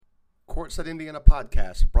Courtside Indiana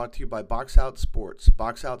podcast brought to you by Box Out Sports.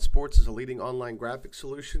 Box Out Sports is a leading online graphic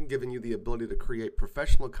solution giving you the ability to create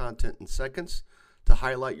professional content in seconds to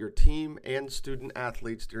highlight your team and student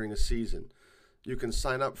athletes during a season. You can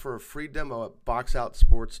sign up for a free demo at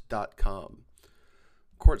boxoutsports.com.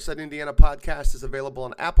 Courtside Indiana podcast is available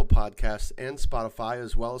on Apple Podcasts and Spotify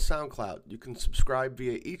as well as SoundCloud. You can subscribe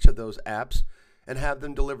via each of those apps and have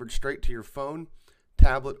them delivered straight to your phone,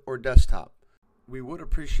 tablet, or desktop. We would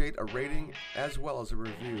appreciate a rating as well as a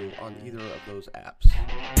review on either of those apps.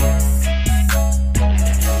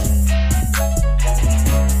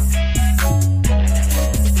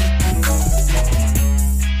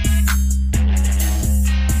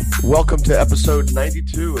 Welcome to episode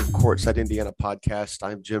 92 of Courtside Indiana podcast.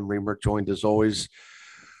 I'm Jim Reamer, joined as always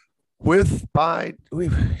we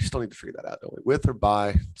still need to figure that out, don't we? With or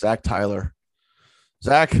by Zach Tyler.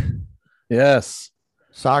 Zach? Yes.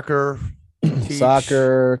 Soccer,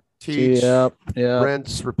 teach, yep,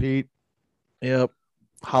 rinse, repeat. Yep.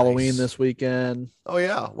 Halloween Nice. this weekend. Oh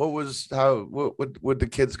yeah. What would the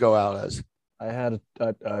kids go out as? I had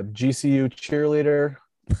a GCU cheerleader,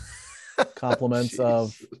 compliments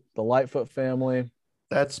of the Lightfoot family,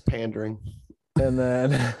 That's pandering. and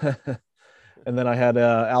then I had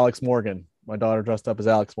Alex Morgan. My daughter dressed up as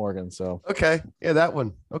Alex Morgan. So Okay. Yeah, that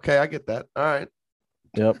one. Okay, I get that. All right.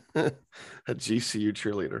 yep. A GCU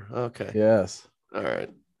cheerleader. Okay. Yes. All right.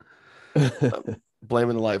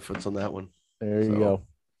 Blaming the Lightfoots on that one. There you go.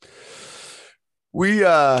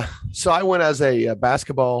 So I went as a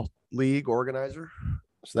basketball league organizer.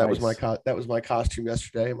 So that was Nice. my costume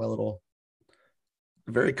yesterday. My little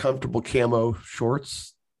very comfortable camo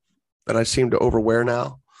shorts that I seem to overwear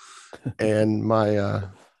now, and my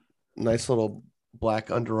nice little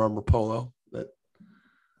black Under Armour polo that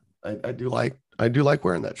I do like. I do like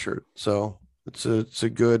wearing that shirt. So it's a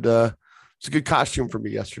good costume for me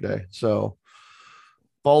yesterday. So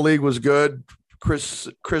fall league was good. Chris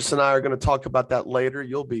and I are going to talk about that later.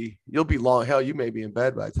 You'll be long. Hell, you may be in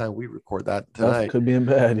bed by the time we record that tonight. Could be in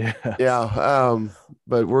bed. Yeah. Yeah.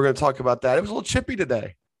 But we're going to talk about that. It was a little chippy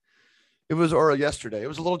today. Yesterday. It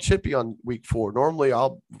was a little chippy on week 4. Normally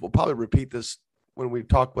we'll probably repeat this when I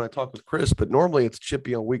talk with Chris, but normally it's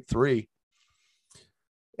chippy on week 3.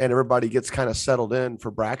 And everybody gets kind of settled in for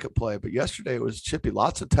bracket play. But yesterday it was chippy.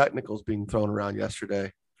 Lots of technicals being thrown around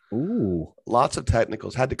yesterday. Ooh. Lots of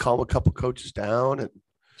technicals. Had to calm a couple coaches down.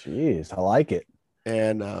 Jeez, I like it.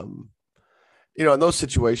 And in those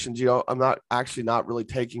situations, I'm not really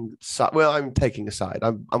taking side. Well, I'm taking a side.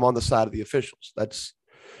 I'm on the side of the officials. That's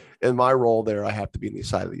in my role there. I have to be on the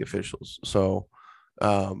side of the officials. So,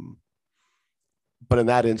 but in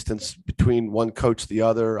that instance, between one coach the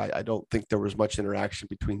other, I don't think there was much interaction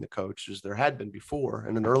between the coaches. There had been before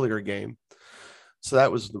in an earlier game. So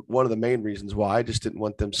that was one of the main reasons why. I just didn't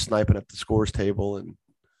want them sniping at the scores table, and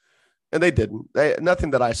they didn't.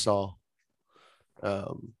 Nothing that I saw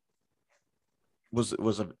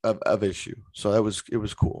was of issue. So it was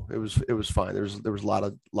cool. It was fine. There was a lot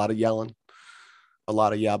of yelling, a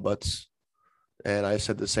lot of yeah buts, and I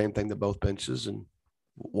said the same thing to both benches and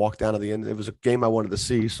walked down to the end. It was a game I wanted to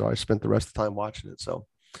see, so I spent the rest of the time watching it. So,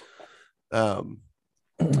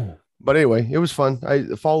 but anyway, it was fun.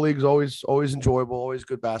 The fall league's always enjoyable, always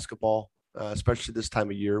good basketball, especially this time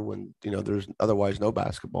of year when there's otherwise no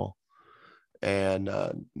basketball, and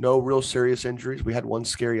no real serious injuries. We had one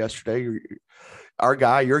scare yesterday.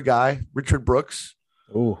 Your guy, Richard Brooks.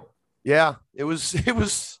 Ooh. Yeah, it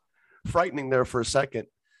was frightening there for a second,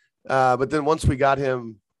 but then once we got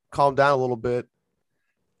him calmed down a little bit,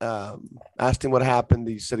 asked him what happened.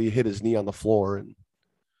 He said he hit his knee on the floor and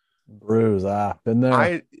Bruise. Been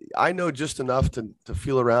there. I know just enough to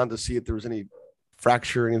feel around to see if there was any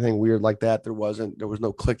fracture or anything weird like that. There wasn't. There was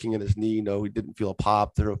no clicking in his knee. No, he didn't feel a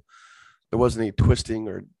pop. There wasn't any twisting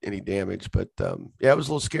or any damage. But yeah, it was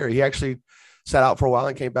a little scary. He actually sat out for a while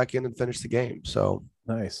and came back in and finished the game. So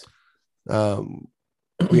Nice.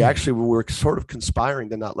 We were sort of conspiring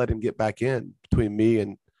to not let him get back in between me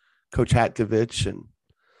and Coach Hatkovich,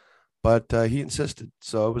 but he insisted,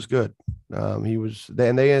 so it was good. They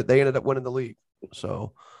ended up winning the league.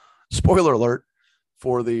 So, spoiler alert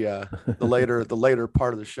for the later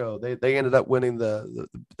part of the show. They ended up winning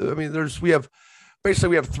we have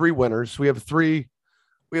 3 winners. We had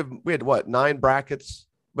 9 brackets,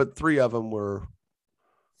 but 3 of them were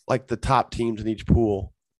like the top teams in each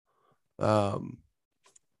pool.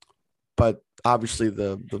 But obviously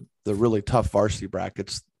the really tough varsity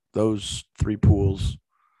brackets, those 3 pools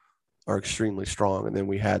are extremely strong. And then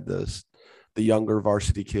we had the younger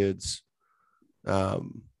varsity kids,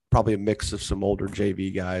 probably a mix of some older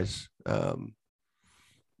JV guys.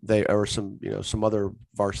 they or some other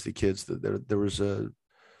varsity kids that there was a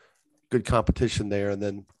good competition there. And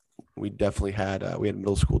then we definitely had we had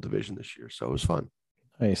middle school division this year, so it was fun.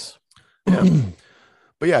 Nice. Yeah.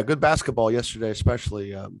 But yeah, good basketball yesterday,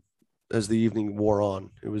 especially as the evening wore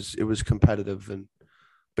on. It was competitive,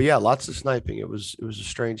 but yeah, lots of sniping. It was a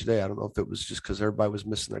strange day. I don't know if it was just because everybody was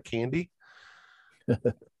missing their candy.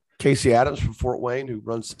 Casey Adams from Fort Wayne, who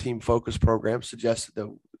runs the Team Focus program, suggested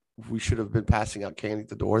that we should have been passing out candy at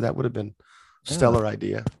the door. That would have been a stellar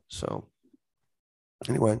idea. So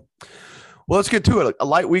anyway, well, let's get to it. A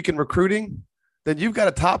light week in recruiting. Then you've got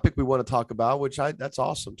a topic we want to talk about, that's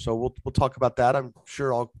awesome. So we'll talk about that. I'm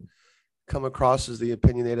sure I'll come across as the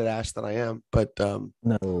opinionated ass that I am, but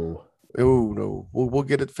no. Oh no, we'll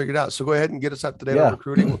get it figured out. So go ahead and get us up to date on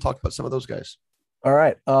recruiting. We'll talk about some of those guys. All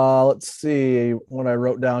right. Let's see what I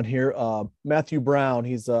wrote down here. Matthew Brown,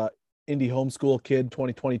 he's a Indy homeschool kid,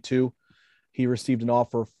 2022. He received an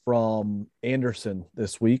offer from Anderson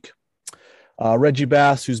this week. Reggie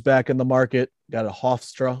Bass, who's back in the market, got a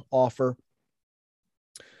Hofstra offer.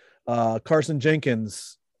 Carson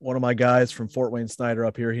Jenkins, one of my guys from Fort Wayne Snyder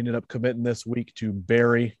up here, he ended up committing this week to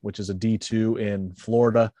Barry, which is a D2 in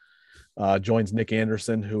Florida. Joins Nick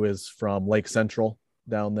Anderson, who is from Lake Central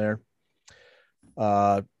down there.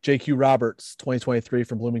 JQ Roberts, 2023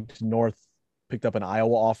 from Bloomington North, picked up an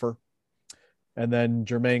Iowa offer. And then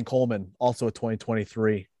Jermaine Coleman, also a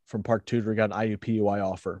 2023 from Park Tudor, got an IUPUI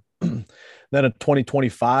offer. Then a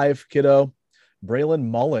 2025 kiddo, Braylon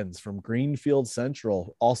Mullins from Greenfield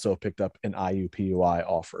Central, also picked up an IUPUI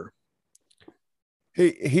offer.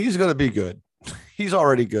 He's going to be good. He's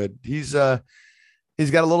already good. He's got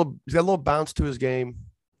a little bounce to his game.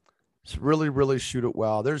 He's really shoot it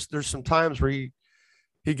well. There's some times where he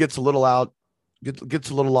gets a little gets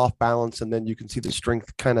a little off balance, and then you can see the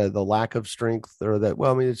strength, kind of the lack of strength, or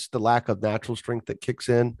it's the lack of natural strength that kicks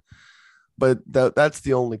in. But that's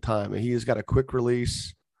the only time. He has got a quick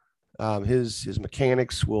release. His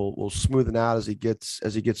mechanics will smoothen out as he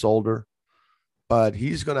gets older, but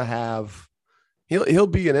he's going to have he'll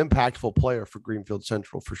be an impactful player for Greenfield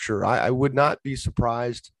Central for sure. I would not be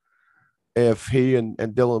surprised if he and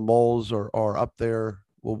Dylan Moles are up there.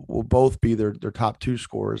 Will both be their top two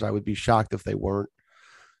scorers. I would be shocked if they weren't.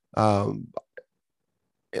 And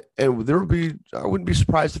I wouldn't be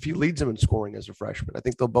surprised if he leads them in scoring as a freshman. I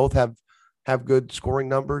think they'll both have good scoring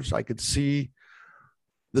numbers. I could see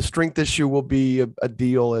the strength issue will be a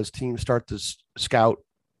deal as teams start to scout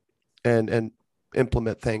and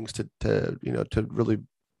implement things to really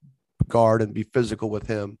guard and be physical with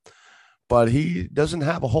him. But he doesn't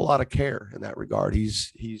have a whole lot of care in that regard.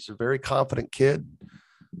 He's a very confident kid.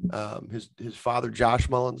 His father, Josh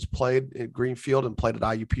Mullins, played at Greenfield and played at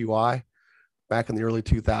IUPUI back in the early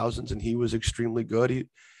 2000s, and he was extremely good.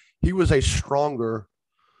 He was a stronger.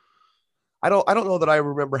 I don't know that I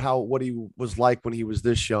remember what he was like when he was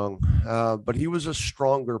this young, but he was a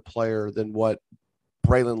stronger player than what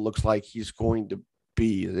Braylon looks like he's going to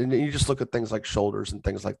be. And you just look at things like shoulders and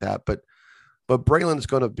things like that. But Braylon's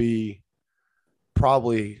going to be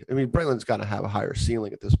Braylon's got to have a higher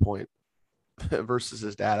ceiling at this point versus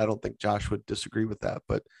his dad. I don't think Josh would disagree with that,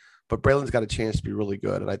 but Braylon's got a chance to be really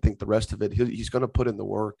good. And I think the rest of it, he's going to put in the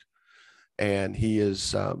work, and he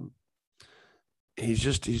is,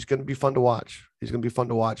 he's going to be fun to watch. He's going to be fun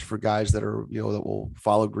to watch for guys that are, that will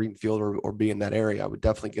follow Greenfield or be in that area. I would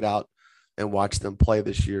definitely get out and watch them play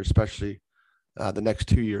this year, especially the next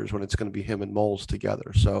 2 years when it's going to be him and Moles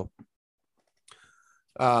together. So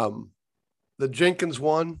the Jenkins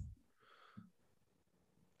one,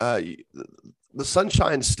 the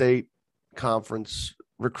Sunshine State Conference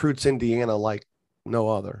recruits Indiana like no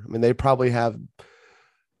other. I mean, they probably have,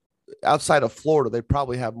 outside of Florida, they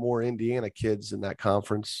probably have more Indiana kids in that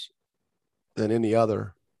conference than any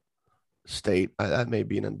other state. That may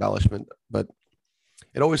be an embellishment, but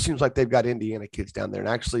it always seems like they've got Indiana kids down there. And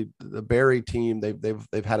actually, the Barry team,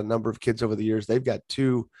 they've had a number of kids over the years. They've got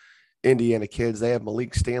two Indiana kids. They have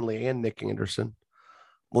Malik Stanley and Nick Anderson.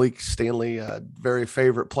 Malik Stanley, a very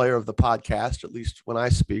favorite player of the podcast, at least when I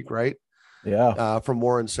speak, right? Yeah. From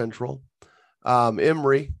Warren Central.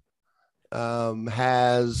 Emory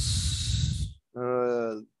has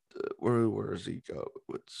where does he go?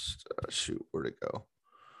 Where'd it go?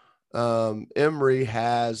 Emory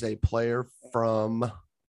has a player from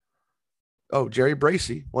Jerry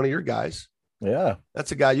Bracey, one of your guys. Yeah,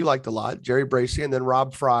 that's a guy you liked a lot, Jerry Bracey, and then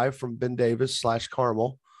Rob Fry from Ben Davis /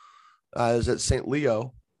 Carmel is at St.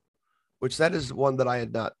 Leo, which that is one that I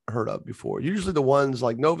had not heard of before. Usually the ones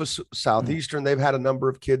like Nova Southeastern, they've had a number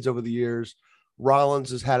of kids over the years.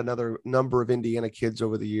 Rollins has had another number of Indiana kids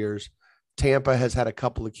over the years. Tampa has had a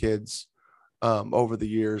couple of kids. over the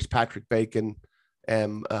years, Patrick Bacon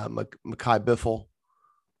and Makai Biffle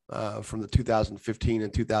from the 2015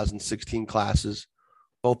 and 2016 classes.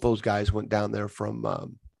 Both those guys went down there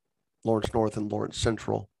from Lawrence North and Lawrence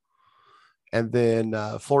Central. And then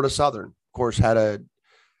Florida Southern, of course, had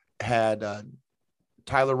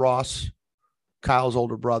Tyler Ross, Kyle's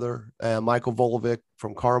older brother, Michael Volovic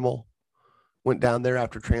from Carmel, went down there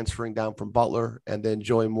after transferring down from Butler, and then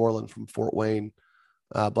Joey Moreland from Fort Wayne,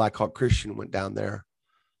 Blackhawk Christian, went down there.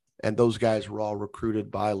 And those guys were all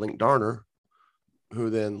recruited by Link Darner, who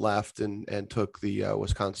then left and took the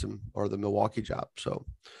Wisconsin or the Milwaukee job. So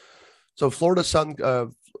Florida Sun,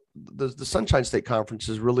 the Sunshine State Conference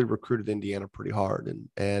has really recruited Indiana pretty hard.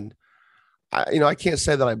 And I can't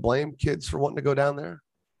say that I blame kids for wanting to go down there.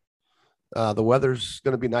 The weather's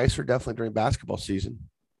going to be nicer definitely during basketball season.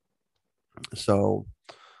 So,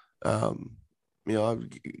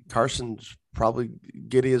 Carson's probably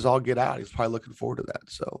giddy as all get out. He's probably looking forward to that.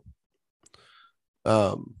 So,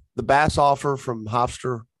 the Bass offer from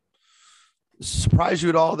Hofstra, surprise you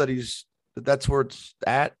at all that that's where it's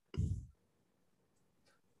at?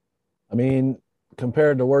 I mean,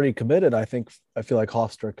 compared to where he committed, I feel like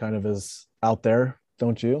Hofstra kind of is out there,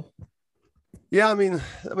 don't you? Yeah, I mean,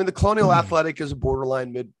 the Colonial Athletic is a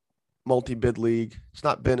borderline multi-bid league. It's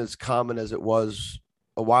not been as common as it was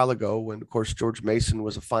a while ago when, of course, George Mason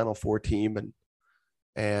was a Final Four team,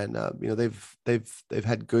 and they've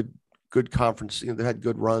had good conference. They've had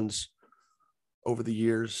good runs over the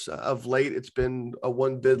years. Of late, it's been a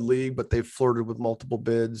one-bid league, but they've flirted with multiple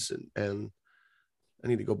bids, and I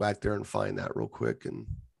need to go back there and find that real quick and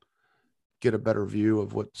get a better view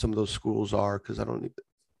of what some of those schools are, because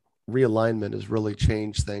realignment has really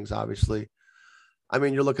changed things, obviously. I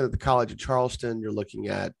mean, you're looking at the College of Charleston, you're looking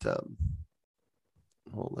at you're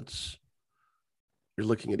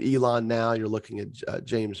looking at Elon now, you're looking at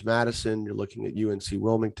James Madison, you're looking at UNC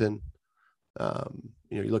Wilmington,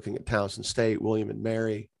 you're looking at Townsend State, William and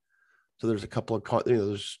Mary. So there's a couple of,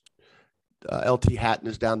 there's LT Hatton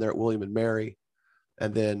is down there at William and Mary,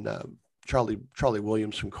 and then Charlie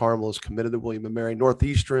Williams from Carmel is committed to William and Mary.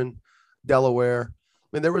 Northeastern, Delaware.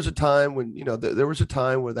 I mean, there was a time when, there was a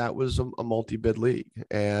time where that was a multi-bid league,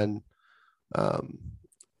 and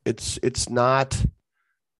it's not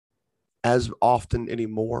as often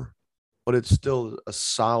anymore, but it's still a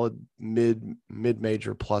solid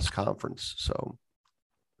mid-major plus conference. So,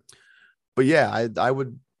 but yeah, I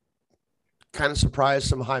would kind of surprised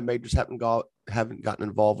some high majors haven't gotten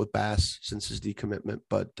involved with Bass since his decommitment,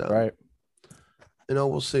 but right.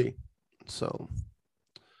 We'll see. So.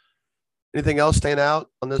 Anything else stand out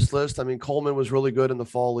on this list? I mean, Coleman was really good in the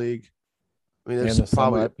fall league. I mean, it's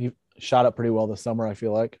probably he shot up pretty well this summer, I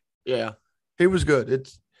feel like. Yeah, he was good.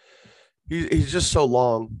 He's just so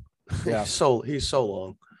long. Yeah, he's so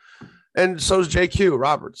long, and so is JQ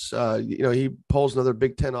Roberts. He pulls another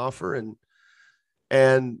Big Ten offer, and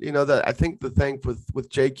that I think the thing with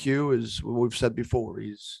JQ is what we've said before.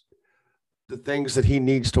 He's the things that he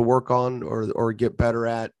needs to work on or get better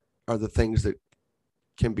at are the things that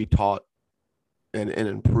can be taught and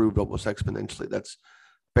improved almost exponentially. That's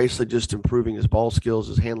basically just improving his ball skills,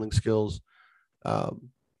 his handling skills,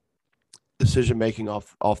 decision making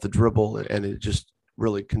off the dribble, and it just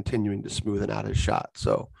really continuing to smoothen out his shot.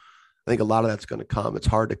 So I think a lot of that's going to come. It's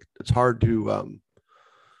hard to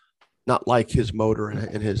not like his motor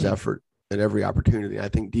and his effort at every opportunity. I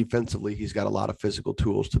think defensively he's got a lot of physical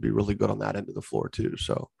tools to be really good on that end of the floor too.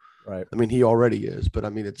 So right. I mean, he already is, but I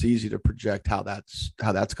mean, it's easy to project how that's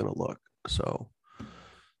going to look. So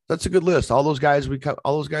that's a good list. All those guys we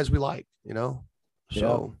like,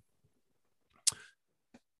 So,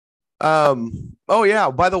 yeah. Oh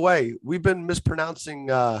yeah. By the way, we've been mispronouncing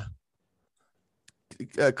Kaleo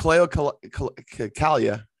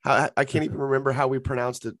Kalia. I can't even remember how we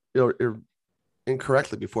pronounced it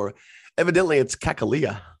incorrectly before. Evidently, it's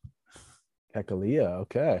Kakalia. Kakalia.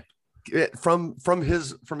 Okay. From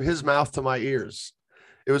his mouth to my ears.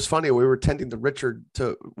 It was funny. We were tending to Richard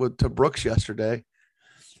to Brooks yesterday,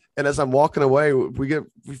 and as I'm walking away, we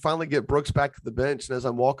finally get Brooks back to the bench, and as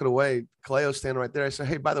I'm walking away, Kaleo's standing right there. I said,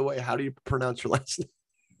 "Hey, by the way, how do you pronounce your last name?"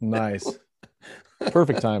 Nice,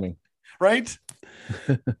 perfect timing, right?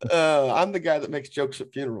 I'm the guy that makes jokes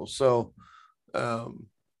at funerals, so me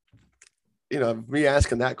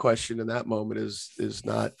asking that question in that moment is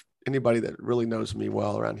not. Anybody that really knows me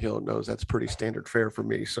well around here knows that's pretty standard fare for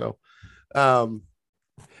me. So,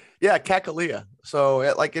 yeah, Kakalia.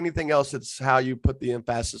 So like anything else, it's how you put the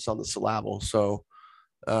emphasis on the syllable. So,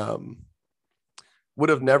 would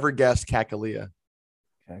have never guessed Kakalia.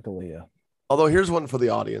 Kakalia. Although here's one for the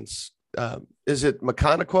audience. is it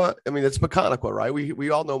Maconaquah? I mean, it's Maconaquah, right? We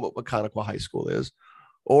all know what Maconaquah High School is,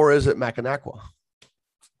 or is it Mackinac?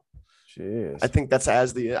 Jeez. I think that's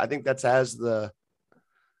as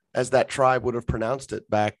that tribe would have pronounced it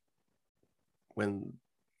back when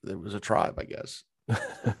there was a tribe, I guess.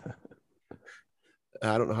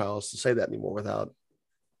 I don't know how else to say that anymore without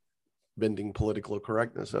bending political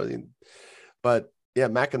correctness. But yeah,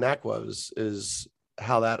 Mackinac is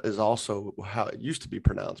how that is also how it used to be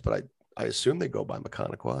pronounced. But I assume they go by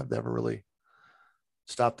Maconaquah. I've never really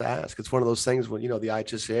stopped to ask. It's one of those things when, the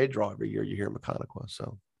IHSAA draw every year, you hear Maconaquah.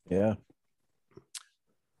 So, yeah.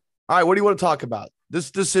 All right. What do you want to talk about?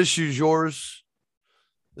 This issue is yours.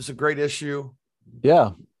 It's a great issue.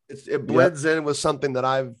 Yeah. It blends in with something that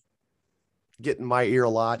I've get in my ear a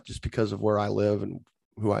lot just because of where I live and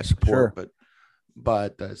who I support. Sure.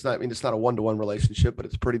 But it's not, it's not a one-to-one relationship, but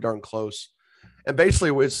it's pretty darn close. And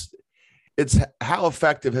basically it's how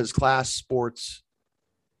effective has class sports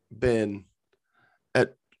been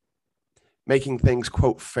at making things,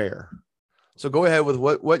 quote, fair. So go ahead with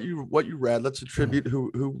what you read. Let's attribute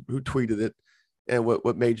who tweeted it and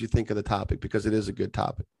what made you think of the topic, because it is a good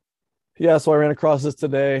topic. Yeah. So I ran across this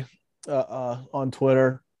today on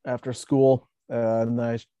Twitter after school, and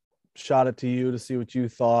I shot it to you to see what you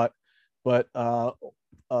thought. But a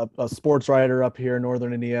sports writer up here in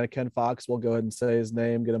Northern Indiana, Ken Fox, we'll go ahead and say his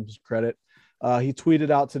name, get him his credit. He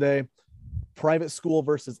tweeted out today, private school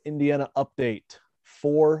versus Indiana update.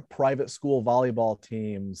 4 private school volleyball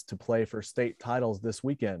teams to play for state titles this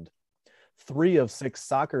weekend. 3 of 6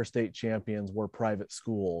 soccer state champions were private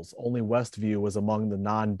schools. Only Westview was among the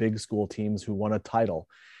non-big school teams who won a title.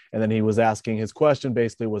 And then he was asking, his question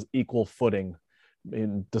basically was equal footing,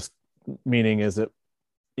 meaning is it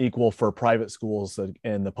equal for private schools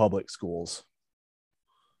and the public schools?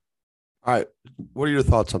 All right. What are your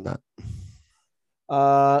thoughts on that?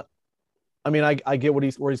 I mean, I get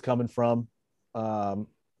where he's coming from. I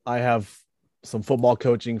have some football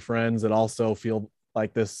coaching friends that also feel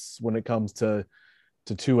like this when it comes to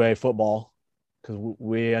 2A football, because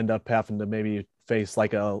we end up having to maybe face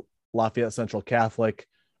like a Lafayette Central Catholic,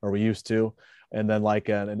 or we used to, and then like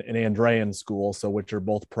an Andrean school, so which are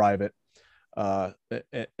both private, and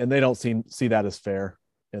they don't see that as fair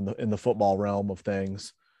in the football realm of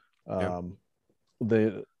things. A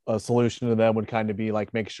solution to them would kind of be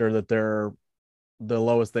like make sure that they're the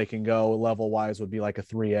lowest they can go level wise would be like a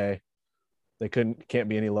 3A. They can't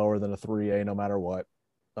be any lower than a 3A no matter what,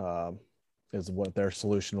 is what their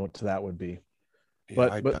solution to that would be.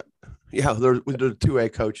 Yeah, but they're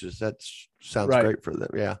 2A coaches. That sounds right. Great for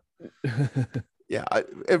them. Yeah. Yeah.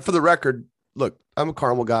 And for the record, look, I'm a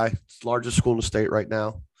Carmel guy. It's the largest school in the state right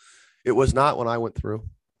now. It was not when I went through.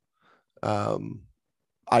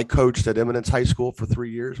 I coached at Eminence High School for 3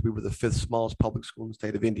 years. We were the 5th smallest public school in the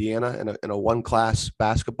state of Indiana in a one-class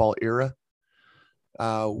basketball era.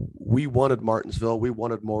 We wanted Martinsville. We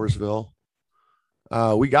wanted Mooresville.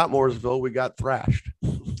 We got Mooresville. We got thrashed.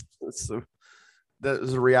 That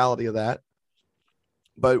is the reality of that.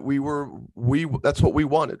 But that's what we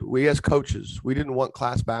wanted. We as coaches, we didn't want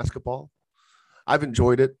class basketball. I've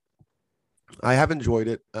enjoyed it. I have enjoyed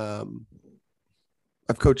it.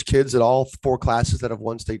 I've coached kids at all 4 classes that have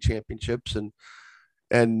won state championships, and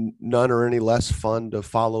none are any less fun to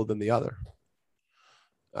follow than the other.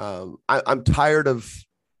 I'm tired of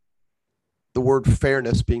the word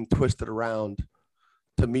fairness being twisted around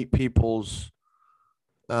to meet people's,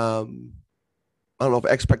 I don't know if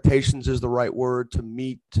expectations is the right word, to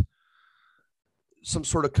meet some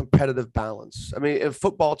sort of competitive balance. I mean, in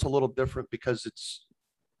football, it's a little different because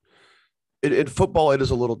in football, it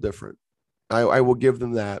is a little different. I will give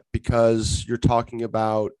them that, because you're talking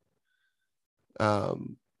about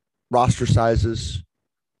roster sizes.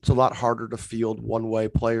 It's a lot harder to field one-way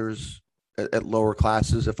players at lower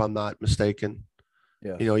classes, if I'm not mistaken.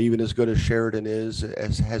 Yeah. Even as good as Sheridan is,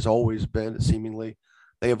 as has always been, seemingly,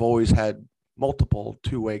 they have always had multiple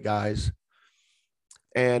 2-way guys.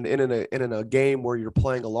 And in a game where you're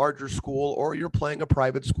playing a larger school or you're playing a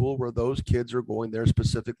private school where those kids are going there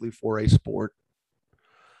specifically for a sport,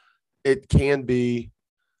 it can be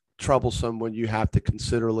troublesome when you have to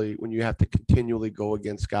continually go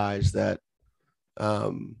against guys that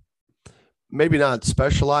maybe not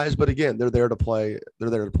specialized, but again, they're there to play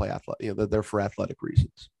athletic. They're there for athletic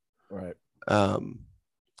reasons. Right.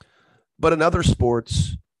 But in other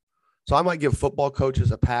sports, so I might give football coaches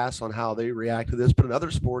a pass on how they react to this, but in other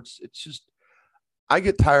sports, it's just, I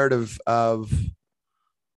get tired of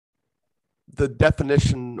the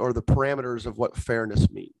definition or the parameters of what fairness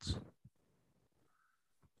means.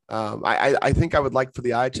 I think I would like for the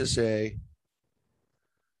IHSA,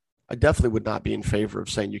 I definitely would not be in favor of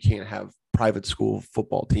saying you can't have private school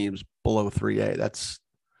football teams below 3A. That's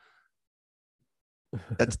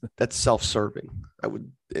self-serving. I would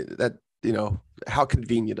that you know how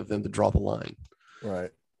convenient of them to draw the line.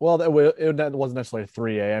 Right. Well, it wasn't necessarily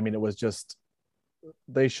 3A. I mean, it was just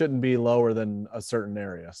they shouldn't be lower than a certain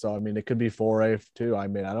area. So I mean, it could be 4A too. I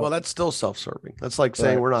mean, I don't. Well, that's still self-serving. That's like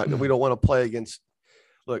saying we don't want to play against.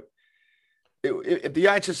 Look, if the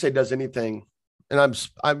IHSA does anything, and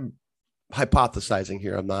I'm hypothesizing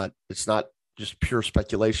here. I'm not. It's not just pure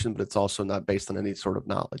speculation, but it's also not based on any sort of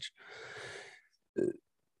knowledge.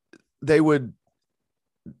 They would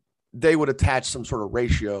attach some sort of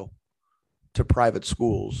ratio to private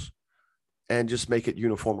schools and just make it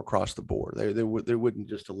uniform across the board. They wouldn't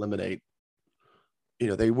just eliminate,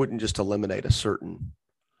 they wouldn't just eliminate a certain.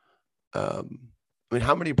 I mean,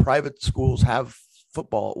 how many private schools have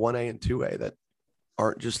football at 1A and 2A that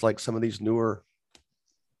aren't just like some of these newer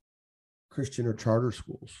Christian or charter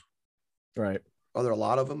schools? Right. Are there a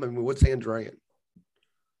lot of them? I mean, what's Andrean?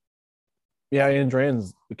 Yeah,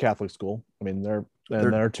 Andrean's a Catholic school. I mean, they're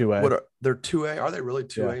 2A. They're 2A? Are they really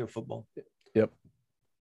 2A in football? Yep.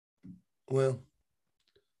 Well,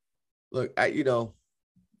 look,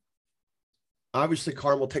 obviously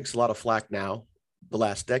Carmel takes a lot of flack now, the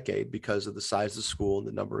last decade, because of the size of the school and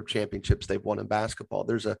the number of championships they've won in basketball.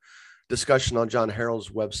 There's a discussion on John Harrell's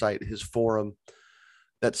website, his forum,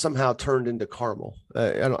 that somehow turned into Carmel.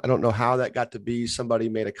 I don't know how that got to be. Somebody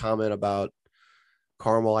made a comment about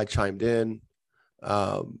Carmel. I chimed in.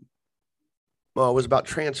 Well, it was about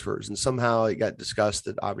transfers, and somehow it got discussed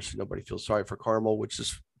that obviously nobody feels sorry for Carmel, which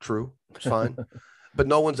is true. It's fine. But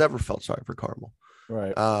no one's ever felt sorry for Carmel.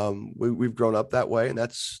 Right. We've grown up that way, and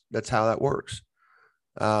that's how that works.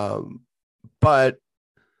 But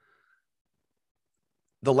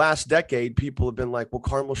the last decade, people have been like, well,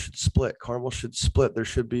 Carmel should split. Carmel should split.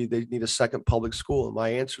 They need a second public school. And my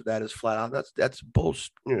answer to that is flat out, that's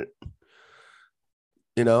bullshit.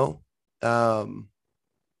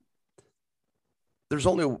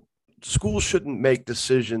 Schools shouldn't make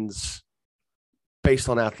decisions based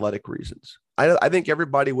on athletic reasons. I think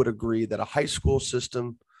everybody would agree that a high school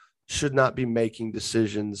system should not be making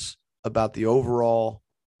decisions about the overall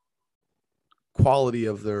quality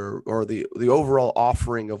of the overall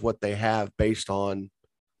offering of what they have based on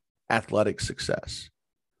athletic success.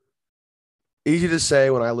 Easy to say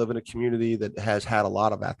when I live in a community that has had a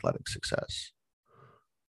lot of athletic success,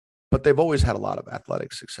 but they've always had a lot of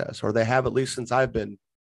athletic success, or they have, at least since I've been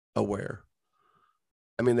aware.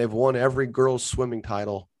 I mean, they've won every girls' swimming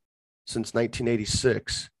title since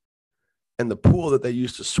 1986. And the pool that they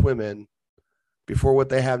used to swim in before what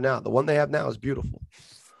they have now, the one they have now is beautiful.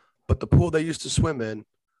 But the pool they used to swim in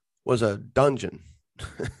was a dungeon.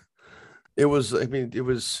 It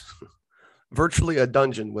was virtually a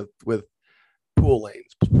dungeon with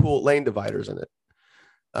lane dividers in it.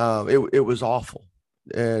 It was awful.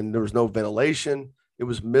 And there was no ventilation. It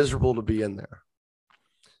was miserable to be in there.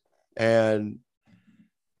 And,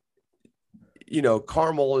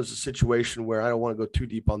 Carmel is a situation where I don't want to go too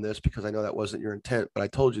deep on this because I know that wasn't your intent, but I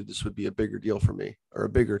told you this would be a bigger deal for me, or a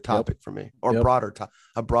bigger topic for me, or a broader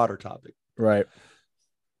topic. Right.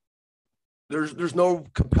 There's no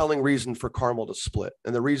compelling reason for Carmel to split.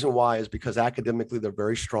 And the reason why is because academically they're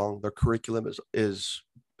very strong. Their curriculum is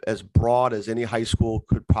as broad as any high school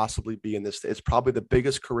could possibly be in this state. It's probably the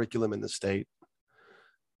biggest curriculum in the state.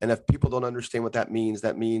 And if people don't understand what that means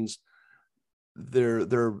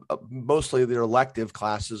they're mostly their elective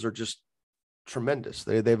classes are just tremendous.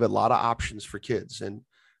 They have a lot of options for kids. And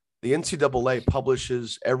the NCAA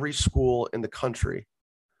publishes every school in the country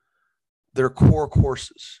their core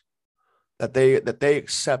courses that they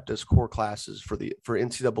accept as core classes for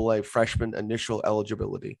NCAA freshman initial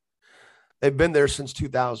eligibility. They've been there since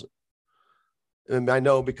 2000. And I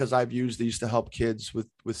know because I've used these to help kids with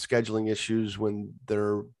scheduling issues when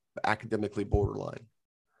they're academically borderline,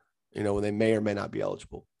 when they may or may not be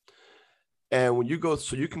eligible. And when you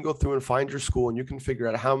can go through and find your school and you can figure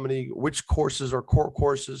out which courses are core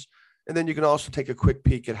courses. And then you can also take a quick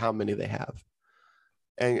peek at how many they have.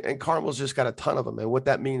 And Carmel's just got a ton of them. And what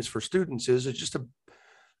that means for students is it's just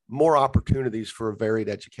more opportunities for a varied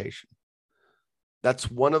education.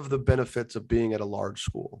 That's one of the benefits of being at a large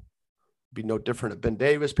school. Be no different at Ben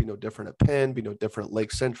Davis, be no different at Penn, be no different at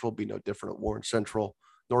Lake Central, be no different at Warren Central,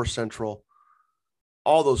 North Central.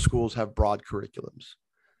 All those schools have broad curriculums.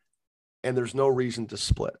 And there's no reason to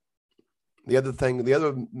split. The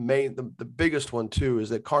biggest one too is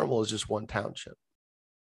that Carmel is just one township.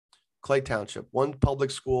 Clay Township, one public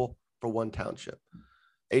school for one township.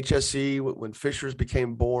 HSE, when Fishers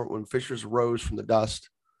became born, when Fishers rose from the dust,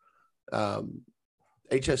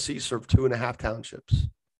 HSC served 2.5 townships.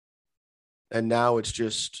 And now it's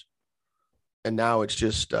just now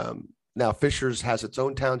Fishers has its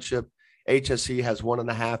own township. HSC has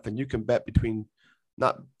 1.5, and you can bet between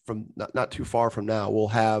not too far from now, we'll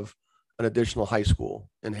have an additional high school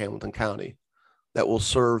in Hamilton County that will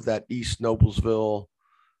serve that East Noblesville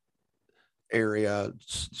area.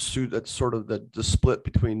 That's sort of the split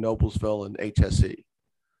between Noblesville and HSC.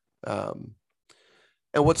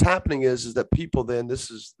 And what's happening is that people then,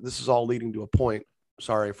 this is all leading to a point.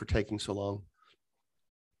 Sorry for taking so long.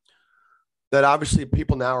 That obviously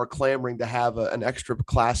people now are clamoring to have an extra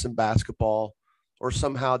class in basketball, or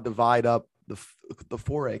somehow divide up the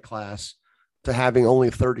 4A class to having only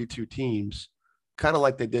 32 teams, kind of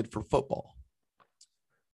like they did for football.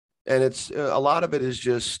 And it's a lot of it is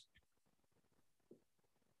just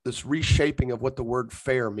this reshaping of what the word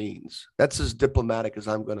fair means. That's as diplomatic as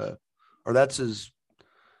I'm going to, or that's as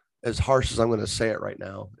harsh as I'm going to say it right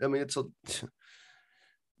now. I mean, it's a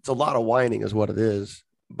lot of whining is what it is,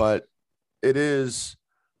 but it is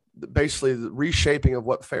basically the reshaping of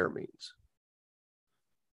what fair means.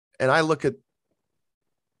 And I look at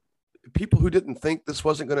people who didn't think this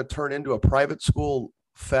wasn't going to turn into a private school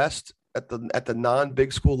fest at the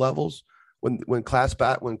non-big school levels when class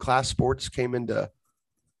sports came into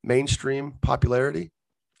mainstream popularity,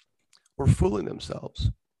 were fooling themselves.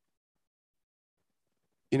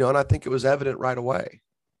 And I think it was evident right away.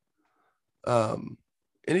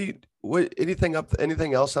 Anything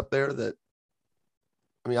else up there that,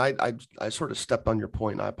 I mean, I sort of stepped on your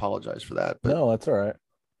point, and I apologize for that. But no, that's all right.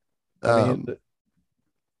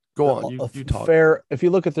 Go on. You talk. Fair. If you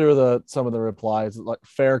look at through some of the replies, like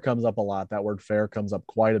fair comes up a lot. That word fair comes up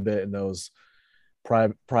quite a bit in those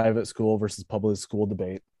private school versus public school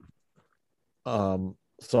debate. So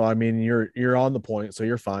I mean, you're on the point, so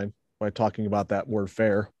you're fine by talking about that word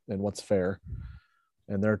fair and what's fair.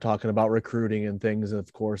 And they're talking about recruiting and things, and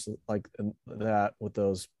of course, like that with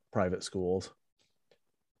those private schools,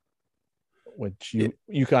 which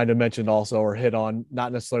you kind of mentioned also, or hit on,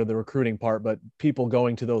 not necessarily the recruiting part, but people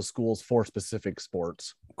going to those schools for specific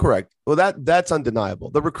sports. Correct. Well, that's undeniable.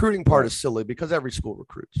 The recruiting part is silly because every school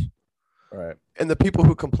recruits. Right. And the people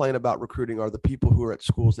who complain about recruiting are the people who are at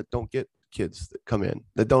schools that don't get kids that come in,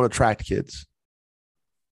 that don't attract kids.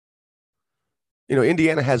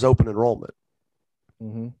 Indiana has open enrollment.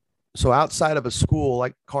 Mm-hmm. So outside of a school,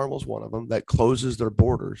 like Carmel's one of them, that closes their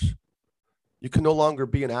borders, you can no longer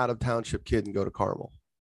be an out-of-township kid and go to Carmel.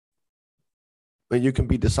 I mean, you can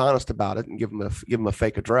be dishonest about it and give them a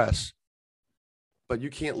fake address, but you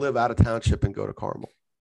can't live out of township and go to Carmel.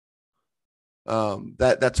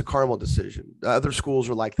 That's a Carmel decision. Other schools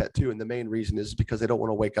are like that too, and the main reason is because they don't want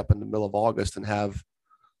to wake up in the middle of August and have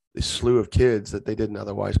this slew of kids that they didn't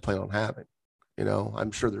otherwise plan on having.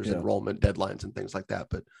 I'm sure there's enrollment deadlines and things like that,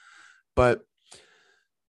 but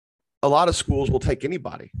a lot of schools will take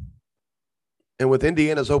anybody. And with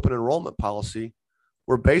Indiana's open enrollment policy,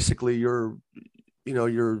 where basically you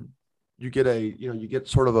get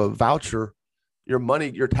sort of a voucher,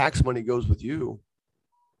 your tax money goes with you.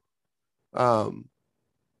 Hardly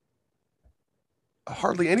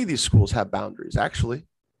any of these schools have boundaries, actually.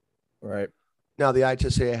 Right. Now, the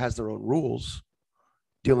IHSAA has their own rules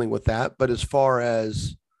dealing with that, but as far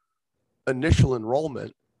as initial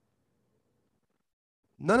enrollment,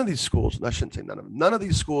 none of these schools, and I shouldn't say none of them, none of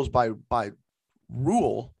these schools by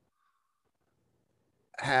rule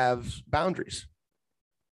have boundaries.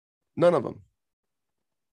 None of them.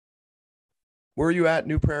 Where are you at,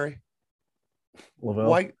 New Prairie?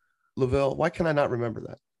 LaVille. LaVille. Why can I not remember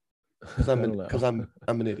that? Because I'm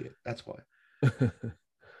an idiot. That's why.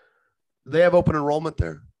 They have open enrollment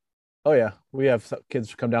there. Oh yeah, we have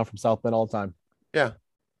kids come down from South Bend all the time. Yeah.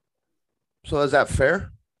 So is that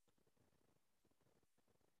fair?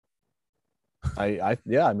 I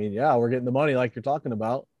mean, we're getting the money like you're talking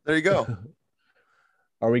about. There you go.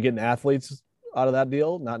 Are we getting athletes out of that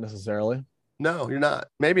deal? Not necessarily. No, you're not.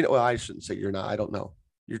 Maybe. Well, I shouldn't say you're not. I don't know.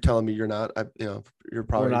 You're telling me you're not. You're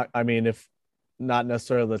probably not. I mean, if not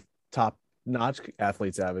necessarily the top-notch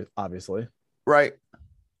athletes, obviously. Right.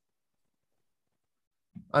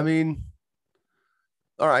 I mean,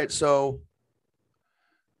 all right. So,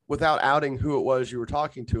 without outing who it was you were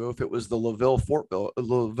talking to, if it was the LaVille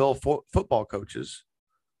football coaches,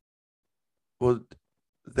 well,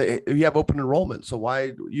 you have open enrollment. So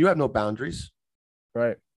why you have no boundaries,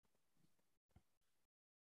 right?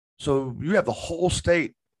 So you have the whole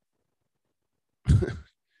state, and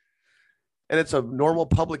it's a normal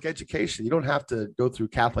public education. You don't have to go through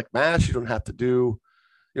Catholic mass. You don't have to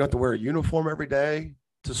wear a uniform every day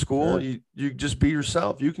to school. Sure. You just be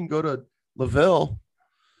yourself. You can go to LaVille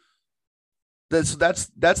That's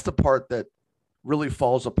the part that really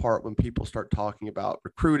falls apart when people start talking about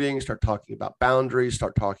recruiting, start talking about boundaries,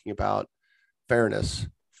 start talking about fairness.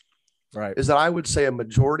 Right. Is that I would say a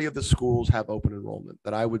majority of the schools have open enrollment.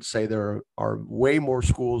 That I would say there are way more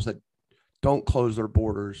schools that don't close their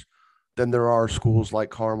borders than there are schools like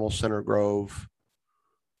Carmel, Center Grove,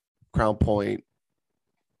 Crown Point.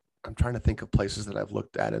 I'm trying to think of places that I've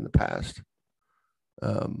looked at in the past.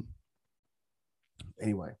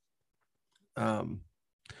 Anyway,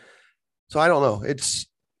 so I don't know.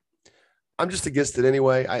 I'm just against it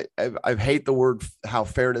anyway. I hate the word how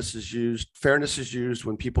fairness is used. Fairness is used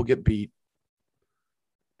when people get beat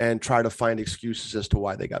and try to find excuses as to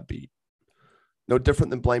why they got beat. No different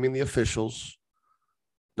than blaming the officials.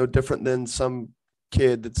 No different than some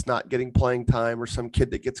kid that's not getting playing time or some kid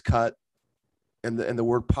that gets cut and the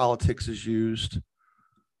word politics is used.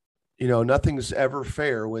 You know, nothing's ever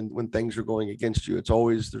fair when things are going against you. There's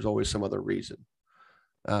always some other reason.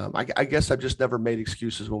 I guess I've just never made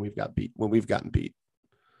excuses when we've gotten beat.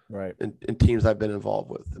 Right. In teams I've been involved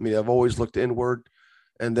with. I mean, I've always looked inward,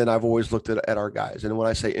 and then I've always looked at our guys. And when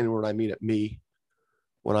I say inward, I mean at me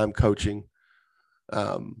when I'm coaching.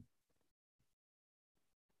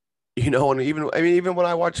 You know, and even when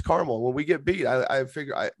I watch Carmel, when we get beat, I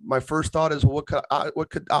figure my first thought is, well, what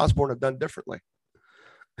could Osborne have done differently?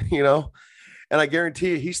 You know, and I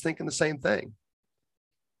guarantee you, he's thinking the same thing.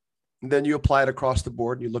 And then you apply it across the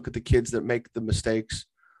board, and you look at the kids that make the mistakes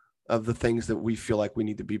of the things that we feel like we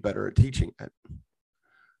need to be better at teaching it.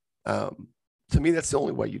 To me, that's the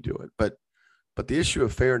only way you do it. But the issue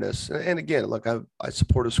of fairness, and again, look, I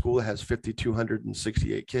support a school that has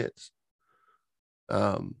 5,268 kids.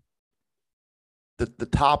 The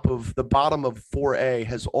bottom of 4A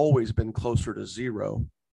has always been closer to zero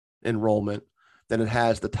enrollment than it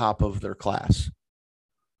has the top of their class.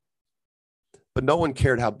 But no one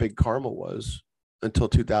cared how big Carmel was until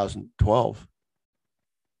 2012.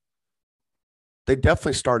 They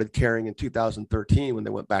definitely started caring in 2013 when they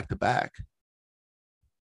went back to back.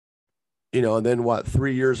 You know, and then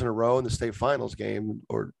 3 years in a row in the state finals game,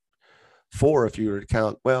 or 4 if you were to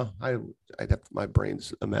count. Well, my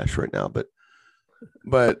brain's a mess right now, but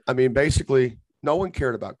I mean, basically, no one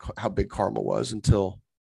cared about how big Carmel was until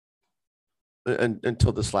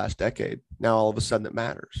this last decade. Now all of a sudden it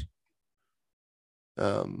matters.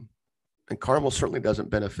 And Carmel certainly doesn't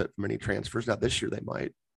benefit from any transfers. Now this year they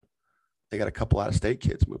might. They got a couple out of state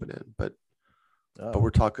kids moving in, but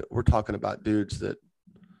we're talking about dudes that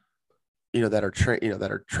that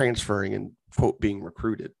are transferring and quote being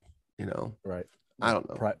recruited. You know, right? I don't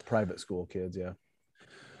know. Private school kids, yeah.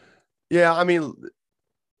 Yeah, I mean,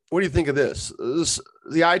 what do you think of this? The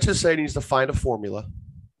IHSA needs to find a formula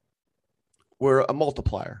where a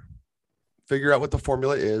multiplier. Figure out what the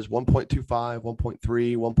formula is, 1.25,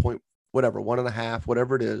 1.3, 1. Whatever, 1.5,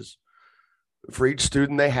 whatever it is, for each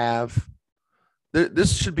student they have.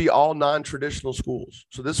 This should be all non-traditional schools.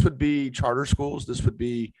 So this would be charter schools. This would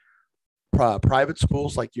be private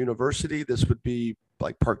schools like university. This would be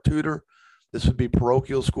like Park Tudor. This would be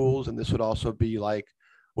parochial schools. And this would also be like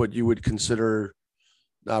what you would consider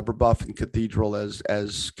Brebeuf and Cathedral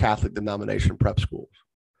as Catholic denomination prep schools.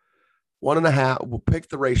 1.5, we'll pick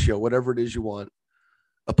the ratio, whatever it is you want,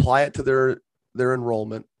 apply it to their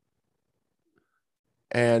enrollment.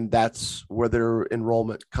 And that's where their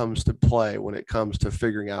enrollment comes to play when it comes to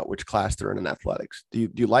figuring out which class they're in athletics. Do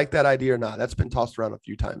you like that idea or not? That's been tossed around a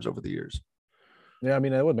few times over the years. Yeah, I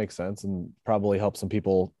mean, that would make sense and probably help some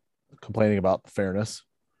people complaining about fairness.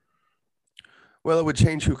 Well, it would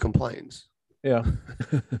change who complains. Yeah.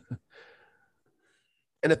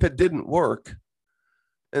 And if it didn't work,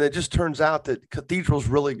 and it just turns out that Cathedral's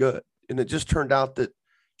really good, and it just turned out that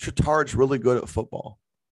Chittard's really good at football,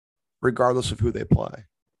 regardless of who they play.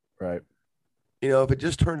 Right. You know, if it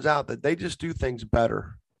just turns out that they just do things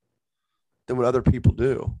better than what other people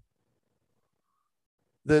do,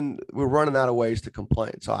 then we're running out of ways to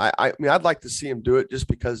complain. So I mean, I'd like to see him do it just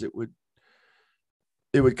because it would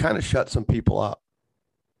kind of shut some people up.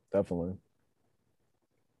 Definitely.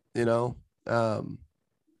 You know,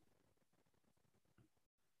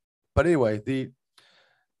 but anyway,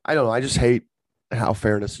 I don't know. I just hate how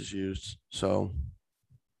fairness is used. So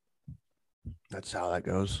that's how that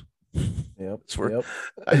goes. Yep.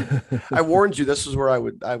 I warned you. This is where I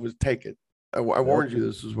would take it. I warned you.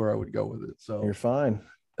 This is where I would go with it. So you're fine.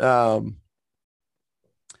 Yeah.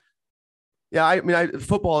 I mean,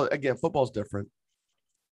 football's different.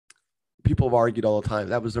 People have argued all the time.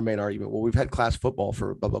 That was their main argument. Well, we've had class football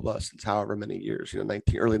for blah, blah, blah since however many years,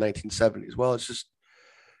 early 1970s. Well, it's just,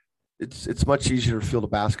 it's much easier to field a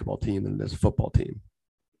basketball team than it is a football team.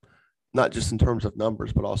 not just in terms of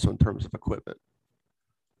numbers, but also in terms of equipment.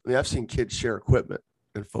 I mean, I've seen kids share equipment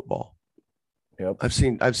in football. Yep. I've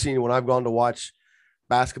seen when I've gone to watch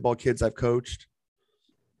basketball kids I've coached.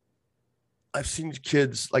 I've seen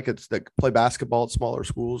kids that play basketball at smaller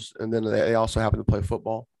schools, and then they also happen to play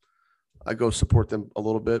football. I go support them a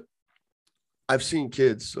little bit. I've seen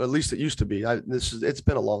kids, or at least it used to be. It's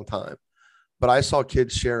been a long time, but I saw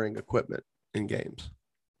kids sharing equipment in games.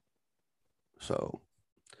 So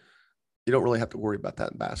you don't really have to worry about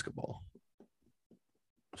that in basketball.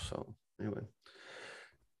 So anyway,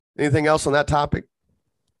 anything else on that topic?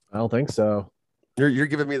 I don't think so. You're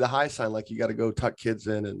giving me the high sign, like you got to go tuck kids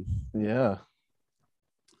in and. Yeah.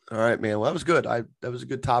 All right, man. Well, that was good. That was a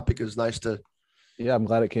good topic. It was nice to. Yeah, I'm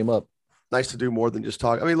glad it came up. Nice to do more than just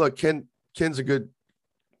talk. I mean, look, Ken's a good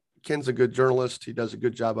journalist. He does a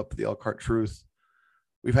good job up at the Elkhart Truth.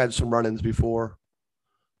 We've had some run-ins before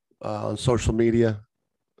on social media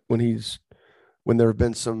when there have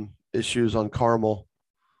been some issues on Carmel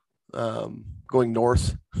going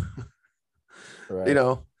north. Right. You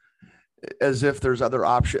know, as if there's other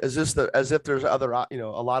options. As if there's other, a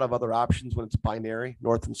lot of other options when it's binary,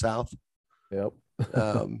 north and south. Yep.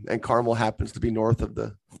 And Carmel happens to be north of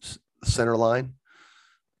the center line.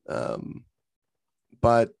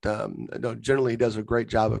 But no, generally he does a great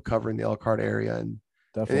job of covering the Elkhart area, and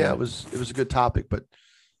yeah, it was a good topic, but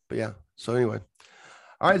yeah. So anyway,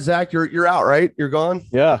 all right, Zach, you're out, right? You're gone.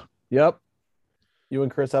 Yeah. Yep. You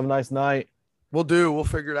and Chris have a nice night. We'll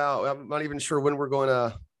figure it out. I'm not even sure when we're going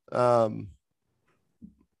to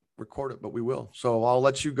record it, but we will. So I'll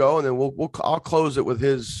let you go, and then I'll close it with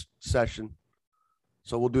his session.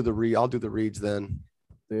 So I'll do the reads then.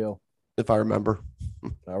 Deal. If I remember.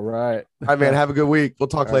 All right. All right, man. Have a good week. We'll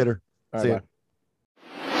talk later. All See right, you.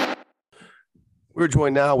 We're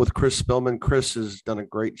joined now with Chris Spillman. Chris has done a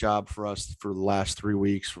great job for us for the last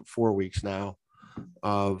 4 weeks now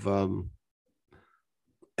of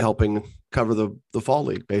helping cover the fall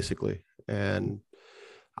league, basically. And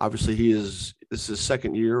obviously this is his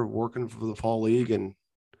second year working for the fall league. And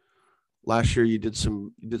last year you did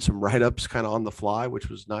some write-ups kind of on the fly, which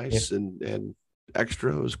was nice and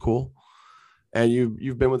extra. It was cool. And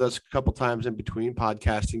you've been with us a couple times in between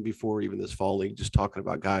podcasting before even this fall league, just talking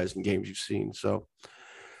about guys and games you've seen. So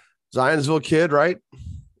Zionsville kid, right?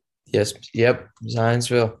 Yes. Yep.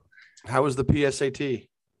 Zionsville. How was the PSAT?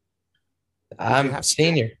 I'm a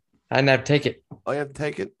senior. I didn't have to take it. Oh, you have to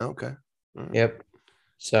take it? Okay. Right. Yep.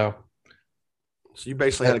 So you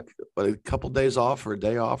basically had a couple days off or a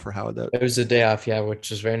day off, or how would that? It was a day off, yeah,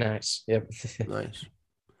 which was very nice. Yep. Nice.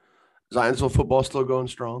 Zionsville football still going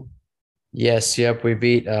strong? Yes. Yep. We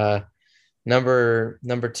beat number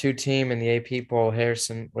 2 team in the AP poll,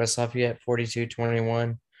 Harrison West Lafayette,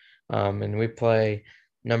 42-21. And we play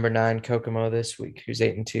number 9 Kokomo this week, who's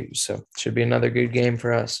 8-2. So should be another good game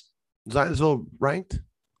for us. Zionsville ranked?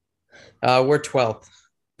 We're 12th.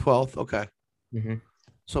 12th. Okay. Mm-hmm.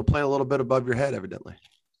 So playing a little bit above your head, evidently.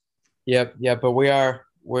 Yep. Yeah. But we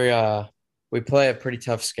play a pretty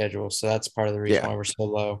tough schedule. So that's part of the reason why we're so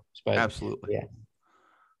low. But, absolutely. Yeah.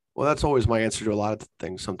 Well, that's always my answer to a lot of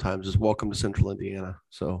things sometimes is welcome to Central Indiana.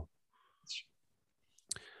 So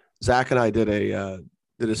Zach and I did a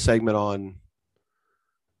segment on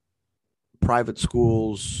private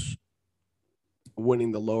schools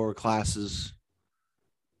winning the lower classes,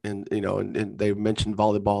 and they mentioned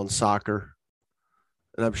volleyball and soccer,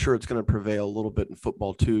 and I'm sure it's going to prevail a little bit in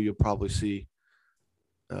football too. You'll probably see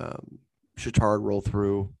Chittard roll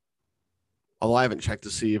through, although I haven't checked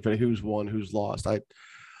to see if who's won, who's lost. I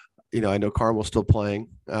know Carmel's still playing.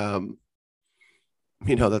 That's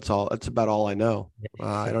about all I know.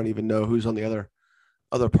 I don't even know who's on the other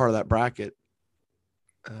part of that bracket.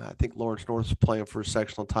 I think Lawrence North's playing for a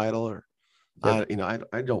sectional title, or I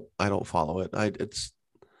don't follow it. I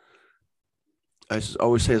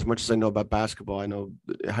always say, as much as I know about basketball, I know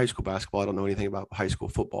high school basketball. I don't know anything about high school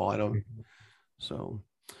football. I don't. So,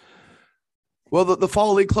 well, the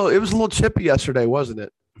fall league close. It was a little chippy yesterday, wasn't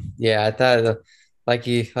it? Yeah, I thought, like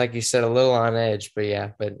you said, a little on edge, but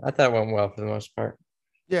I thought it went well for the most part.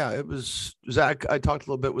 Yeah, it was. Zach, I talked a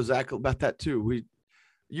little bit with Zach about that too. We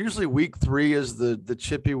usually week 3 is the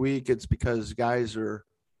chippy week. It's because guys are,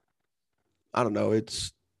 I don't know.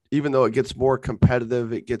 It's, even though it gets more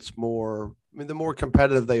competitive, it gets more. I mean, the more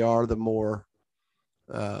competitive they are, the more,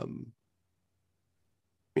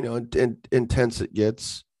 intense it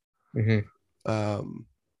gets. Mm-hmm.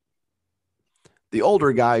 The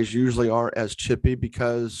older guys usually aren't as chippy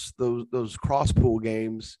because those cross pool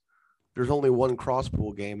games, there's only one cross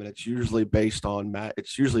pool game, and it's usually based on I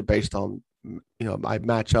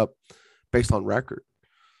match up based on record.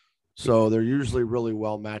 So they're usually really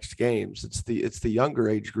well matched games. It's the younger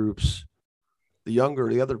age groups, the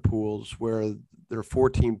other pools where they're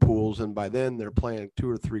 14 pools, and by then they're playing 2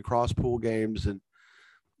 or 3 cross pool games, and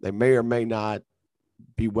they may or may not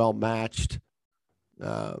be well matched.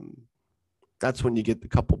 That's when you get a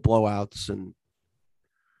couple blowouts and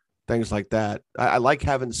things like that. I like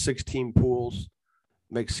having 16 pools,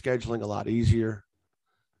 makes scheduling a lot easier.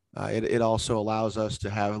 It also allows us to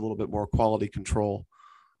have a little bit more quality control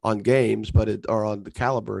on games, or on the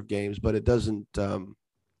caliber of games, but it doesn't,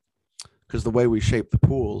 because the way we shape the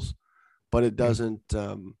pools, but it doesn't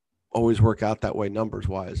always work out that way numbers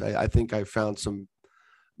wise. I think I found some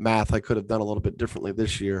math I could have done a little bit differently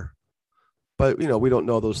this year, but we don't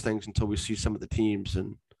know those things until we see some of the teams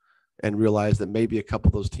and realize that maybe a couple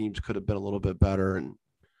of those teams could have been a little bit better,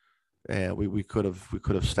 and we could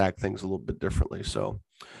have stacked things a little bit differently. So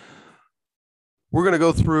we're going to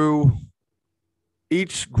go through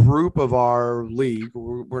each group of our league.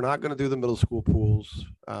 We're not going to do the middle school pools,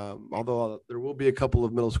 although there will be a couple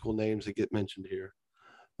of middle school names that get mentioned here,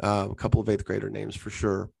 a couple of 8th grader names for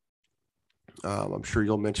sure. I'm sure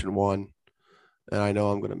you'll mention one, and I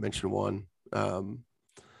know I'm going to mention one.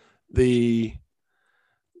 The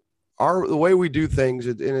way we do things,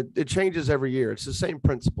 it changes every year. It's the same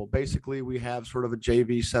principle. Basically, we have sort of a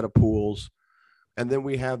JV set of pools, and then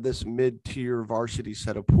we have this mid-tier varsity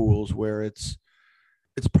set of pools where it's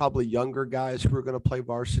probably younger guys who are going to play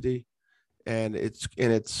varsity, and it's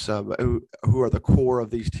who are the core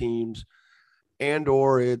of these teams,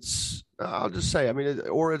 or it's I'll just say,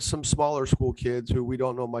 or it's some smaller school kids who we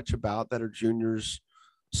don't know much about that are juniors,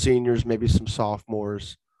 seniors, maybe some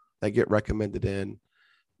sophomores that get recommended in,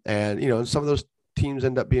 and some of those teams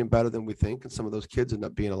end up being better than we think, and some of those kids end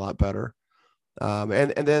up being a lot better,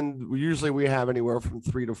 and then usually we have anywhere from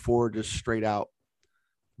 3 to 4 just straight out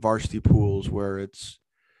varsity pools where it's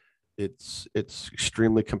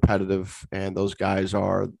extremely competitive, and those guys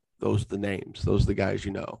are the names. Those are the guys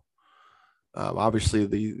obviously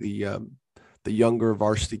the younger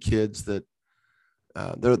varsity kids that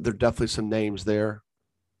there are definitely some names there,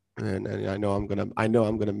 and I know I'm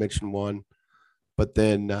gonna mention one, but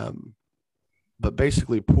then but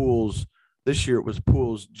basically pools this year, it was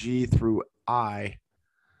pools G through I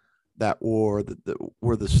that were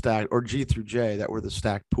the stacked, or G through J that were the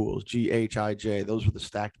stacked pools. G, H, I, J, those were the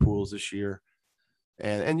stacked pools this year,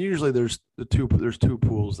 and usually there's two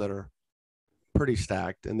pools that are pretty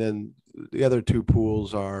stacked, and then the other 2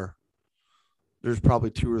 pools there's probably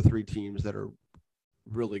 2 or 3 teams that are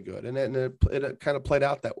really good, and it kind of played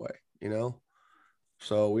out that way,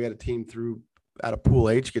 So we had a team out of Pool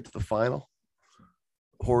H get to the final.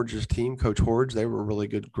 Horge's team, Coach Horge, they were a really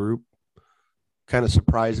good group. Kind of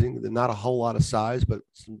surprising. They're not a whole lot of size, but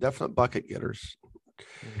some definite bucket getters.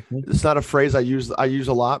 Mm-hmm. It's not a phrase I use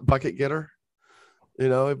a lot, bucket getter,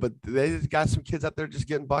 but they got some kids out there just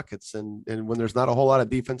getting buckets. And when there's not a whole lot of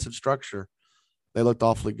defensive structure, they looked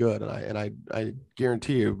awfully good. And I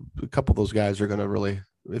guarantee you a couple of those guys are going to really,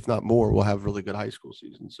 if not more, will have really good high school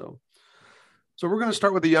seasons. So we're going to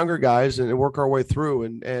start with the younger guys and work our way through.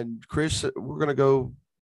 And Chris, we're going to go.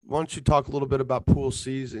 Why don't you talk a little bit about Pool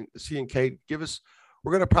C and K?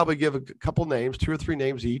 We're going to probably give a couple names, 2 or 3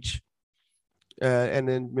 names each, and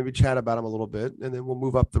then maybe chat about them a little bit, and then we'll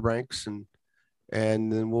move up the ranks and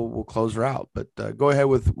then we'll close her out. But go ahead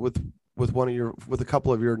with a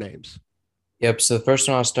couple of your names. Yep. So the first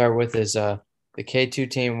one I'll start with is the K2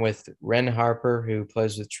 team with Ren Harper, whu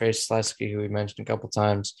plays with Trace Slesky, who we mentioned a couple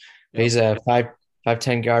times. Yep. He's a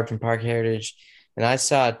 5'10" guard from Park Heritage, and I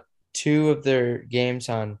saw 2 of their games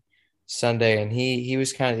on Sunday, and he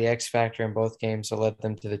was kind of the X factor in both games that led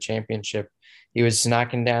them to the championship. He was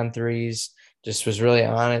knocking down threes, just was really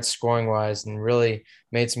on it scoring wise, and really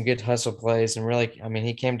made some good hustle plays. And really,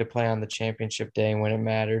 he came to play on the championship day when it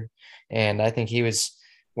mattered. And I think he was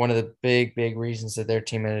one of the big reasons that their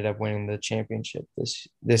team ended up winning the championship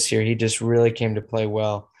this year. He just really came to play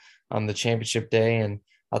well on the championship day. And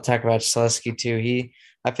I'll talk about Slesky too.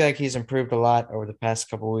 I feel like he's improved a lot over the past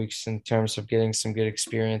couple of weeks in terms of getting some good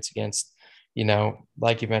experience against,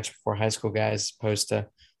 like you mentioned before, high school guys, opposed to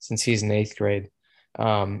since he's in 8th grade.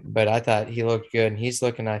 But I thought he looked good, and he's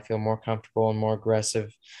looking, I feel, more comfortable and more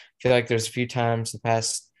aggressive. I feel like there's a few times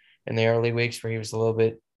in the early weeks where he was a little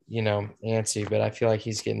bit, antsy, but I feel like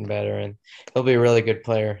he's getting better, and he'll be a really good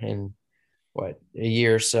player in a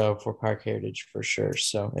year or so for Park Heritage for sure.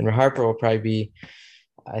 So, and Harper will probably be,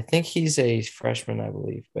 I think he's a freshman, I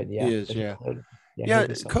believe, but yeah. He is, yeah.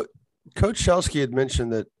 Coach Shelsky had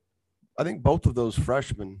mentioned that I think both of those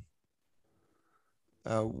freshmen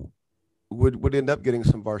would end up getting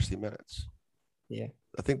some varsity minutes. Yeah.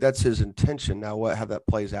 I think that's his intention. Now, how that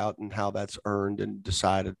plays out and how that's earned and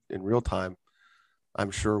decided in real time,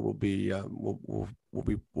 I'm sure will be will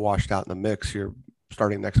be washed out in the mix here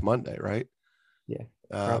starting next Monday, right? Yeah.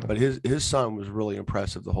 But his son was really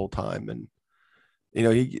impressive the whole time, and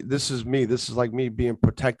this is like me being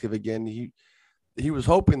protective again. He was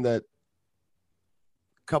hoping that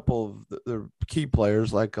a couple of the key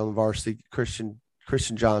players like on varsity, Christian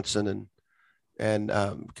Johnson and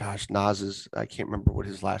gosh, Naz's, I can't remember what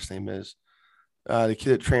his last name is. The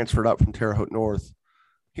kid that transferred up from Terre Haute North.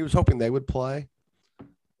 He was hoping they would play.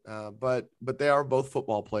 But they are both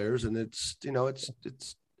football players, and it's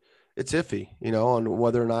iffy, on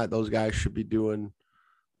whether or not those guys should be doing,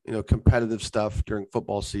 competitive stuff during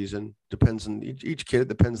football season. Depends on each kid. It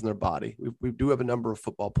depends on their body. We do have a number of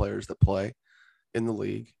football players that play in the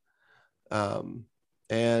league.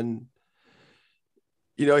 And,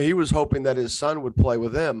 he was hoping that his son would play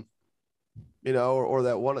with him, or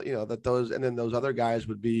that one, that those, and then those other guys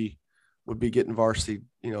would be getting varsity,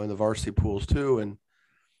 in the varsity pools too. And,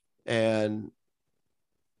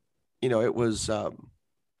 it was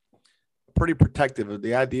pretty protective of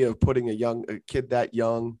the idea of putting a kid that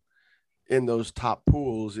young in those top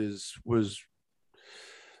pools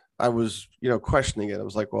I was, questioning it. I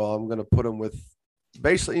was like, well, I'm going to put him with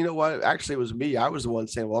basically, actually it was me. I was the one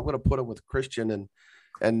saying, well, I'm going to put him with Christian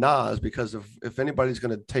and Nas, because if anybody's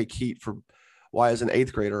going to take heat for why is an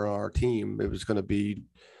 8th grader on our team, I was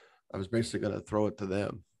basically going to throw it to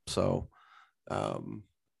them. So,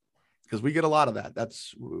 because we get a lot of that.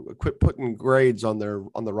 That's quit putting grades on the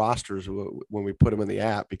rosters when we put them in the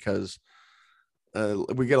app, because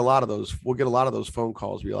we get a lot of those. We'll get a lot of those phone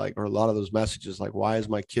calls, or a lot of those messages like, why is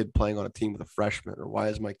my kid playing on a team with a freshman, or why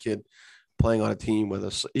is my kid playing on a team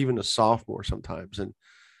with even a sophomore sometimes? And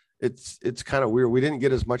it's kind of weird. We didn't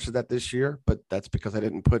get as much of that this year, but that's because I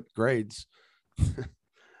didn't put grades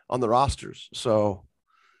on the rosters. So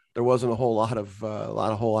there wasn't a whole lot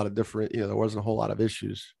of different, there wasn't a whole lot of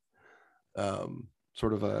issues.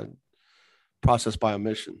 Sort of a process by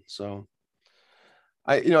omission. So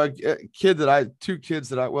one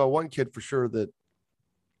kid for sure that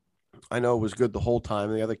I know was good the whole time,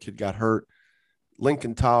 and the other kid got hurt.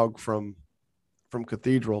 Lincoln Taug from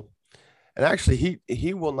Cathedral. And actually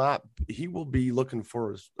he will be looking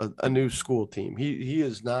for a new school team. He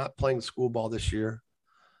is not playing school ball this year.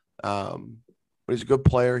 But he's a good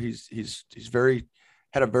player. He's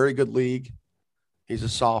had a very good league. He's a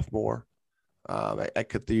sophomore at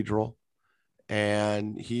Cathedral,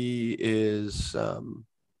 and he is, I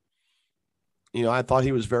thought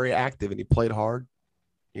he was very active and he played hard,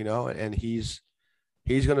 and he's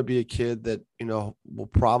going to be a kid that, will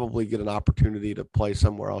probably get an opportunity to play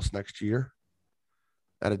somewhere else next year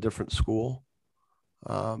at a different school.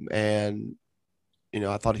 And,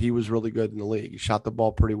 I thought he was really good in the league. He shot the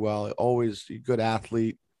ball pretty well. Always a good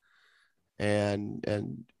athlete and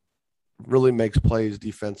really makes plays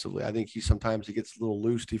defensively. I think sometimes he gets a little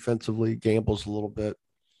loose defensively, gambles a little bit,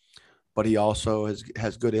 but he also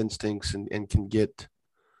has good instincts and can get,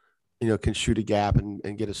 can shoot a gap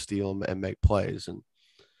and get a steal and make plays.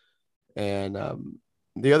 And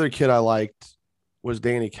the other kid I liked was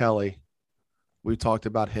Danny Kelly. We talked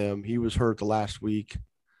about him. He was hurt the last week,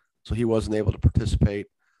 so he wasn't able to participate.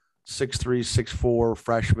 6'3", 6'4",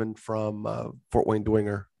 freshman from Fort Wayne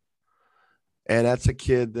Dwenger. And that's a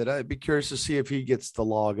kid that I'd be curious to see if he gets to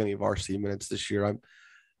log any varsity minutes this year. I'm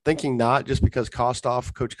thinking not, just because Coach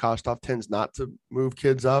Kostoff tends not to move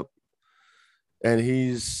kids up. And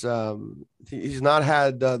he's not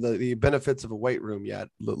had the benefits of a weight room yet,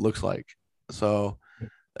 it looks like. So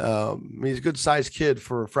he's a good sized kid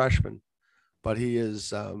for a freshman, but he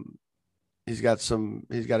is he's got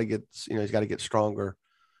to get stronger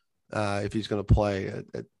if he's going to play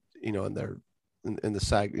at in the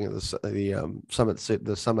SAG,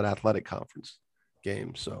 the Summit Athletic Conference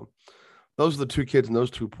game. So those are the two kids in those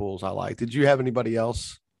two pools I like. Did you have anybody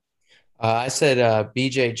else? I said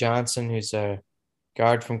BJ Johnson, who's a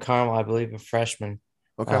guard from Carmel, I believe, a freshman.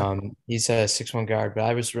 Okay. He's a 6'1" guard, but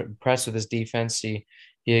I was impressed with his defense. He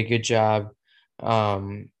did a good job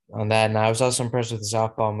on that, and I was also impressed with his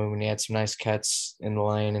off-ball movement. He had some nice cuts in the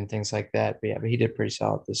lane and things like that. But he did pretty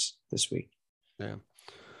solid this week. Yeah.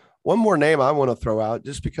 One more name I want to throw out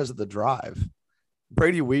just because of the drive.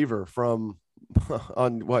 Brady Weaver from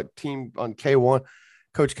on K1,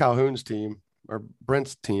 Coach Calhoun's team or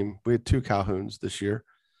Brent's team. We had 2 Calhouns this year.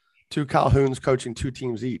 2 Calhouns coaching 2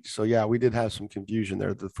 teams each. So yeah, we did have some confusion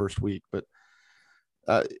there the first week, but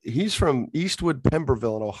he's from Eastwood,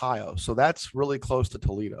 Pemberville in Ohio. So that's really close to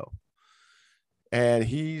Toledo. And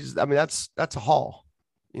that's a haul.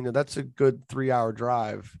 That's a good 3-hour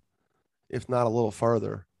drive if not a little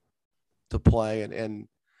further, to play. And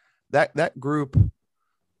that group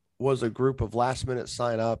was a group of last minute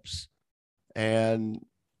signups, and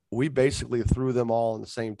we basically threw them all on the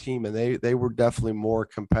same team, and they were definitely more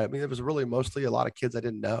competitive. I mean, it was really mostly a lot of kids I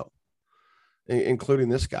didn't know, including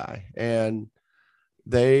this guy, and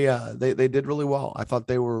they did really well. I thought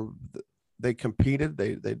they competed.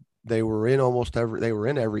 They were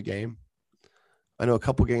in every game. I know a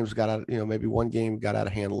couple games got out, maybe one game got out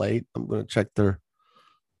of hand late. I'm going to check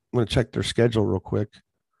their schedule real quick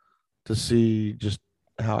to see just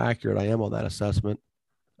how accurate I am on that assessment.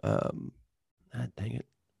 Dang it.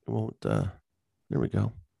 It won't, there we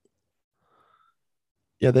go.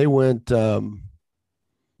 Yeah, they went, I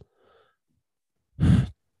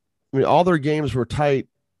mean, all their games were tight.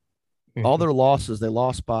 All their losses, they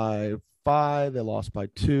lost by 5, they lost by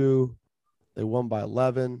 2, they won by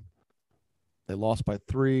 11, they lost by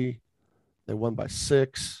 3, they won by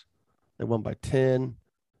 6, they won by 10,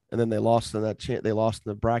 and then they lost in they lost in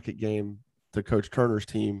the bracket game to Coach Turner's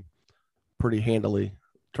team pretty handily.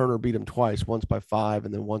 Turner beat them twice, once by 5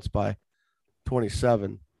 and then once by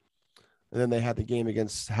 27. And then they had the game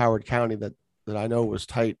against Howard County that I know was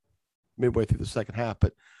tight midway through the second half.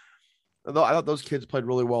 But I thought those kids played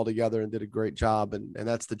really well together and did a great job. And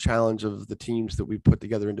that's the challenge of the teams that we put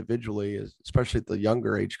together individually, especially at the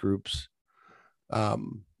younger age groups,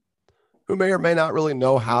 who may or may not really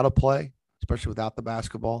know how to play, especially without the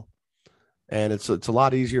basketball. And it's a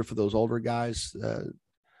lot easier for those older guys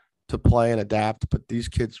to play and adapt. But these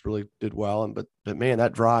kids really did well. But man,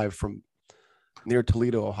 that drive from near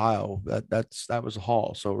Toledo, Ohio, that was a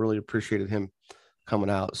haul. So really appreciated him coming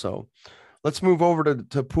out. So let's move over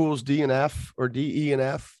to pools D and F, or D, E, and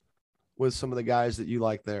F, with some of the guys that you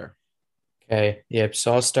like there. Okay. Yep.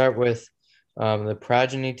 So I'll start with the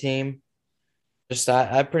progeny team.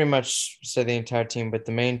 I pretty much said the entire team, but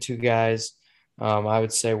the main two guys I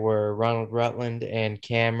would say were Ronald Rutland and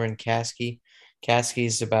Cameron Caskey.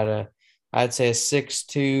 Caskey's about I'd say a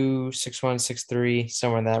 6'2", 6'1", 6'3",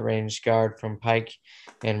 somewhere in that range guard from Pike,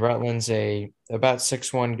 and Rutland's about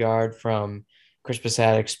 6'1" guard from Crispus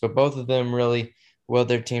Attucks. But both of them really willed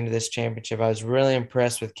their team to this championship. I was really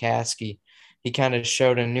impressed with Caskey. He kind of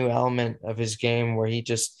showed a new element of his game where he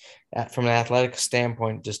just, from an athletic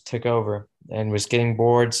standpoint, just took over and was getting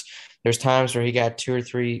boards. There's times where he got 2 or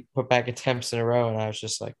 3 putback attempts in a row, and I was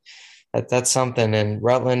just like, that's something. And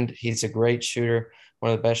Rutland, he's a great shooter,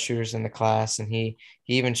 one of the best shooters in the class, and he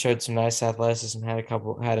even showed some nice athleticism,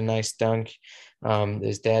 had a nice dunk.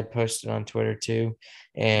 His dad posted on Twitter too,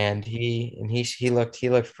 and he looked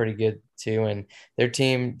pretty good too. And their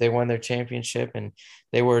team, they won their championship, and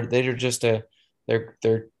they were just their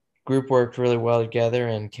group worked really well together,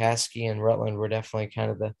 and Caskey and Rutland were definitely kind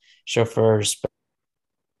of the chauffeurs.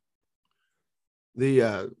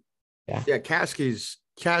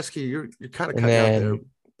 Caskey, you're kind of cutting out there.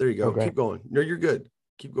 There you go. Okay. Keep going. No, you're good.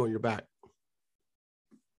 Keep going. You're back.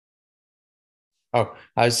 Oh,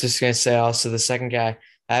 I was just going to say also the second guy.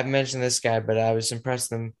 I haven't mentioned this guy, but I was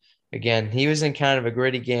impressed with him again. He was in kind of a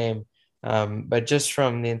gritty game, but just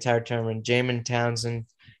from the entire tournament, Jamin Townsend,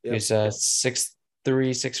 who's a 6'3",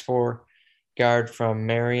 6'4" guard from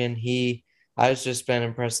Marion. I was just been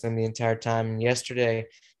impressed with him the entire time. And yesterday,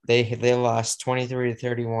 they lost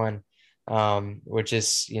 23-31, which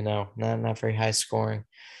is, not very high scoring.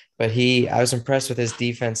 But I was impressed with his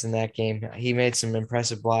defense in that game. He made some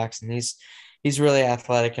impressive blocks, and he's really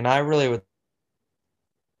athletic. And I really would.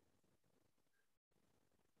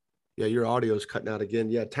 Yeah, your audio is cutting out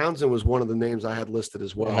again. Yeah, Townsend was one of the names I had listed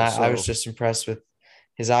as well. And I was just impressed with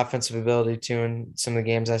his offensive ability too. In some of the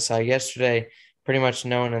games I saw yesterday, pretty much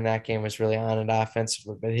no one in that game was really on it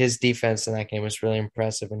offensively, but his defense in that game was really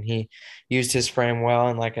impressive, and he used his frame well.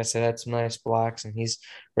 And like I said, had some nice blocks, and he's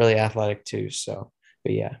really athletic too. So,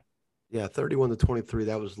 but yeah. Yeah, 31-23.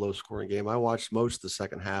 That was a low scoring game. I watched most of the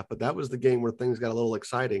second half, but that was the game where things got a little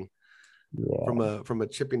exciting from a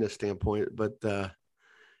chippiness standpoint. But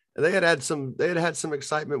they had some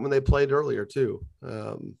excitement when they played earlier too.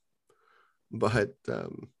 It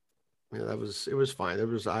was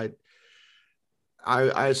fine.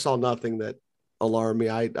 I saw nothing that alarmed me.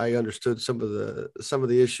 I understood some of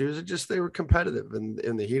the issues. It just, they were competitive, and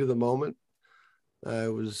in the heat of the moment,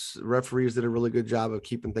 referees did a really good job of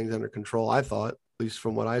keeping things under control, I thought, at least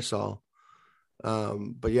from what I saw.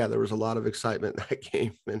 But yeah, there was a lot of excitement in that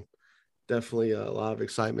game, and definitely a lot of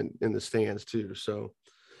excitement in the stands too. So,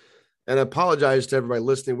 and I apologize to everybody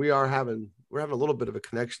listening. We're having a little bit of a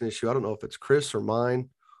connection issue. I don't know if it's Chris or mine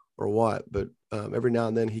or what, but every now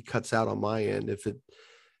and then he cuts out on my end. If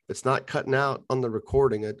it's not cutting out on the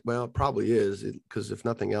recording, it probably is, because if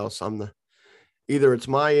nothing else, I'm either it's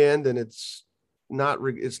my end and it's not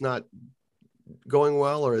going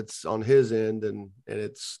well, or it's on his end and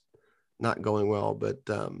it's not going well. But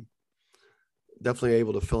definitely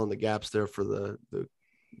able to fill in the gaps there for the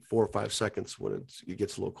 4 or 5 seconds when it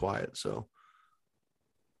gets a little quiet. So,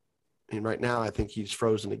 and right now I think he's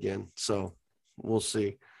frozen again. So we'll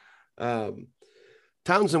see.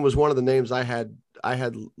 Townsend was one of the names I had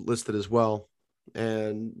listed as well.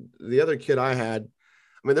 And the other kid I had,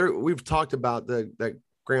 I mean, we've talked about that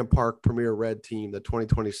Grand Park Premier Red team, the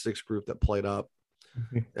 2026 group that played up.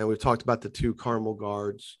 Mm-hmm. And we've talked about the 2 Carmel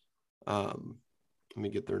guards. Let me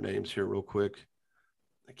get their names here real quick.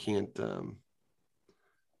 I can't,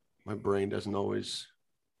 my brain doesn't always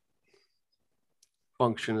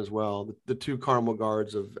function as well. The 2 Carmel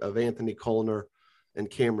guards of Anthony Colner and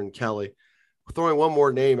Cameron Kelly. Throwing one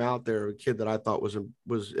more name out there, a kid that I thought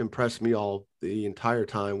was impressed me all the entire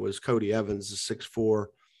time was Cody Evans, the 6'4"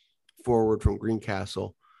 forward from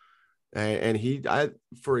Greencastle. And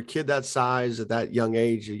for a kid that size at that young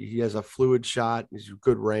age, he has a fluid shot. He's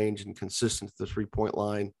good range and consistent at the 3-point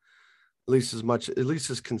line, at least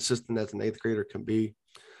as consistent as an 8th grader can be.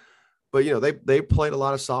 But, you know, they played a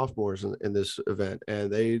lot of sophomores in this event,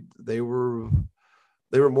 and they were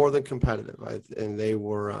more than competitive. And they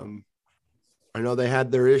were, I know they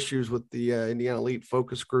had their issues with the Indiana Elite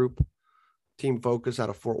Focus Group, Team Focus out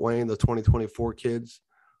of Fort Wayne, the 2024 kids.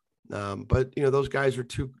 But, you know, those guys are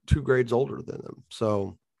two grades older than them.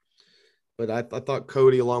 So, but I thought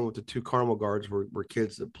Cody, along with the 2 Carmel guards, were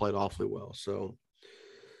kids that played awfully well. So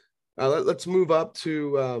let's move up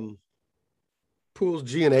to Pools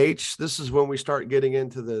G and H. This is when we start getting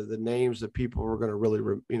into the names that people are going to really,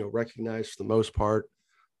 recognize for the most part.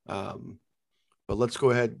 But let's go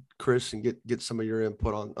ahead, Chris, and get some of your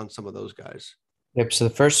input on some of those guys. Yep. So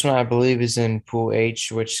the first one I believe is in Pool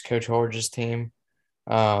H, which is Coach Horge's team.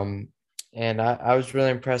 And I was really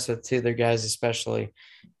impressed with 2 other guys, especially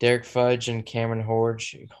Derek Fudge and Cameron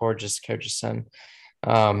Horge. Horge is Coach's son.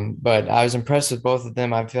 But I was impressed with both of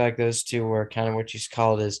them. I feel like those 2 were kind of what you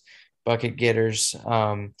call it as bucket getters.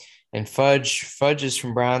 And Fudge is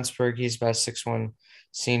from Brownsburg. He's about 6'1"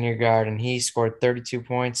 senior guard, and he scored 32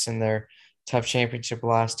 points in their tough championship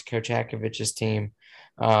loss to Coach Hakovich's team.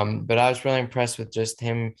 But I was really impressed with just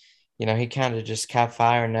him. You know, he kind of just caught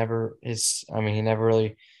fire and he never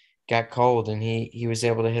really got cold, and he was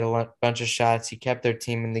able to hit a bunch of shots. He kept their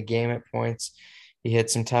team in the game at points. He hit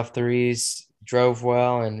some tough threes, drove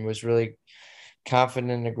well, and was really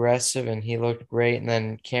confident and aggressive, and he looked great. And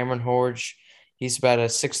then Cameron Horge, he's about a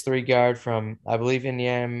 6'3" guard from, I believe,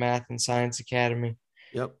 Indiana Math and Science Academy.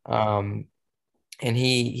 Yep. And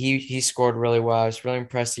he scored really well. I was really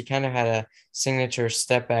impressed. He kind of had a signature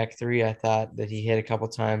step back 3, I thought, that he hit a couple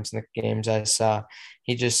times in the games I saw.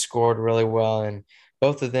 He just scored really well, and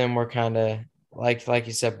both of them were kind of like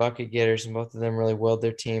you said, bucket getters, and both of them really willed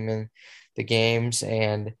their team in the games.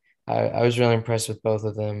 And I was really impressed with both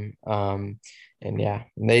of them. And yeah,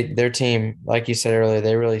 their team, like you said earlier,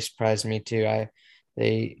 they really surprised me too.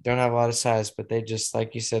 They don't have a lot of size, but they just,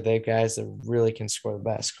 like you said, they're guys that really can score the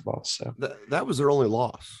basketball. So that was their only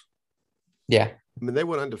loss. Yeah. I mean, they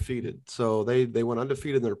went undefeated. So they went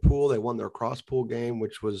undefeated in their pool. They won their cross pool game,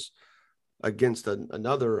 which was against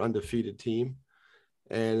another undefeated team.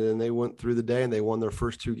 And then they went through the day and they won their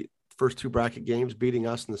first two bracket games, beating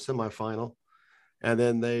us in the semifinal. And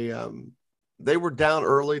then they were down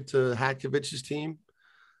early to Hakovich's team,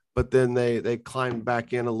 but then they climbed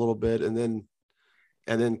back in a little bit, and then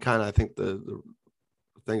kind of, I think the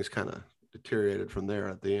things kind of deteriorated from there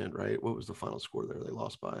at the end, right? What was the final score there? They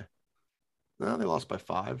lost by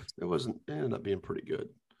 5. It ended up being pretty good.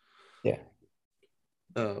 Yeah.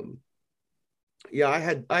 Yeah,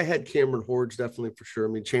 I had Cameron Horge definitely for sure.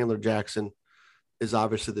 I mean, Chandler Jackson is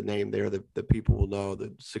obviously the name there that people will know, the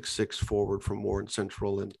 6'6" forward from Warren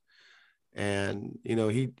Central, and you know,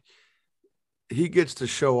 he gets to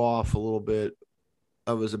show off a little bit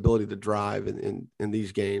of his ability to drive in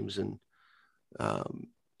these games, and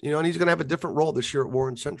you know, and he's going to have a different role this year at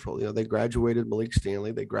Warren Central. You know, they graduated Malik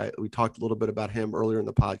Stanley. We talked a little bit about him earlier in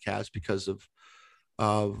the podcast because of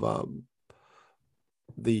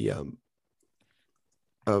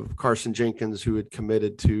Carson Jenkins, who had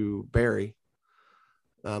committed to Barry.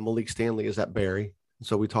 Malik Stanley is at Barry.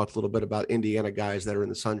 So we talked a little bit about Indiana guys that are in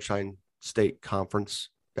the Sunshine State Conference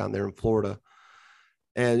down there in Florida.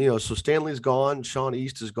 And, you know, so Stanley's gone, Sean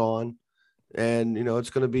East is gone. And, you know,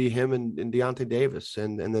 it's going to be him and Deontay Davis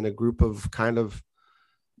and then a group of kind of,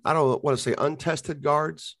 I don't want to say untested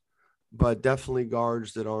guards, but definitely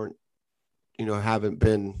guards that aren't, you know, haven't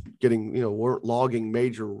been getting, you know, weren't logging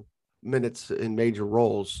major minutes in major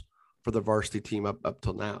roles for the varsity team up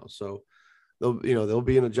till now. So there'll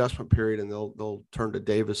be an adjustment period, and they'll turn to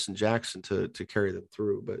Davis and Jackson to carry them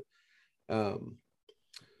through. But a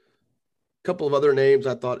couple of other names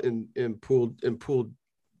I thought in pool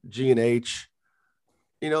G and H,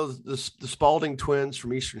 the Spalding twins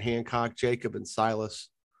from Eastern Hancock, Jacob and Silas.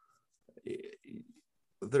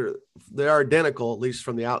 They're identical, at least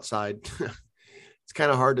from the outside. It's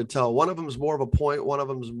kind of hard to tell. One of them is more of a point, one of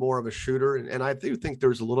them is more of a shooter, and I do think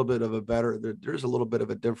there's a little bit of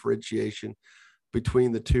a differentiation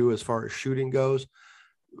between the two as far as shooting goes.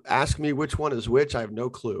 Ask me which one is which, I have no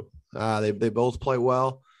clue. They both play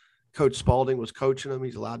well. Coach Spalding was coaching them.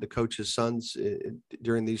 He's allowed to coach his sons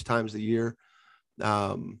during these times of the year.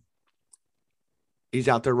 He's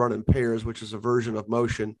out there running pairs, which is a version of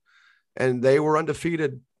motion, and they were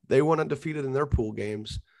undefeated. They went undefeated in their pool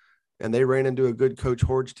games, and they ran into a good Coach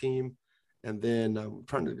Horge team. And then I'm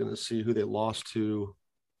going to see who they lost to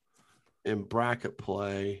in bracket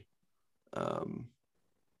play. Who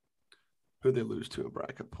they lose to in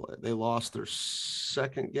bracket play? They lost their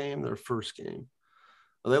second game, their first game.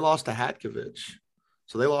 Well, they lost to Hatkovich.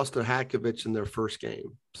 So they lost to Hatkovich in their first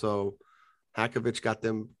game. So Hatkovich got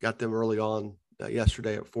them early on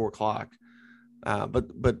yesterday at 4:00. But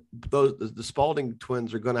the Spalding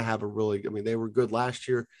twins are going to have they were good last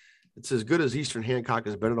year. It's as good as Eastern Hancock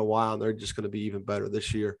has been in a while, and they're just going to be even better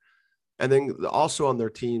this year. And then also on their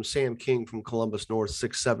team, Sam King from Columbus North,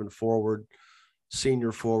 6'7" forward,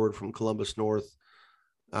 senior forward from Columbus North.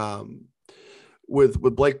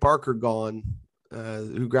 With Blake Barker gone,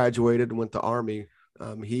 who graduated and went to Army,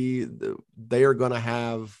 they are going to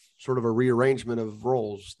have sort of a rearrangement of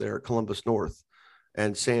roles there at Columbus North.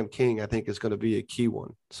 And Sam King, I think, is going to be a key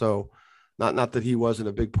one. So not that he wasn't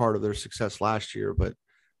a big part of their success last year, but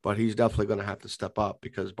he's definitely going to have to step up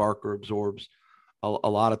because Barker absorbs a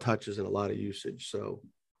lot of touches and a lot of usage. So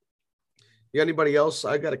you got anybody else?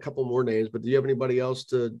 I got a couple more names, but do you have anybody else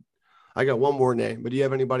I got one more name, but do you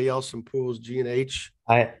have anybody else in pools G and H?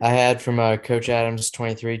 I had from Coach Adams'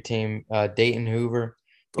 23 team, Dayton Hoover.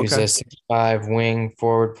 He was a 6'5" wing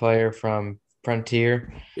forward player from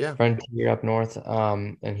Frontier up north.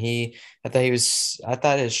 And I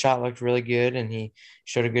thought his shot looked really good, and he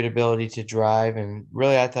showed a good ability to drive. And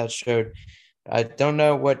really, I don't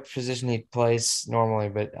know what position he plays normally,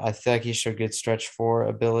 but I feel like he showed good stretch four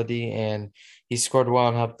ability, and he scored well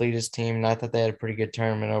and helped lead his team. And I thought they had a pretty good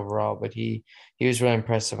tournament overall, but he was really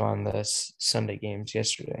impressive on the Sunday games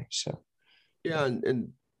yesterday. So, yeah. And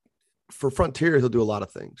for Frontier, he'll do a lot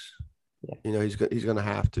of things. Yeah. He's going to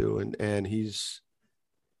have to, and he's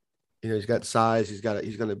got size. He's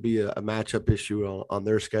going to be a matchup issue on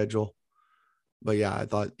their schedule. But yeah, I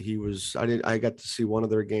thought I got to see one of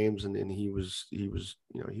their games, and he was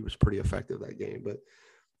pretty effective that game. But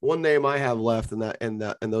one name I have left in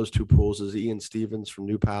those two pools is Ian Stevens from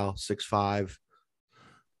New Pal, 6'5".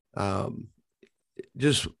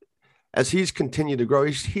 Just as he's continued to grow,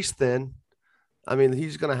 he's thin. I mean,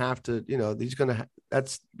 he's going to have to,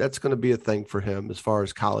 that's going to be a thing for him as far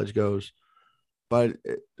as college goes. But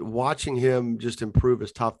watching him just improve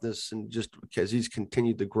his toughness, and just because he's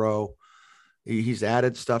continued to grow, he's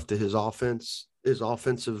added stuff to his offense, his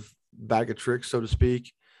offensive bag of tricks, so to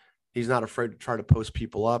speak. He's not afraid to try to post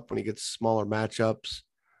people up when he gets smaller matchups.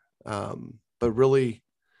 But really,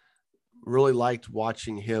 really liked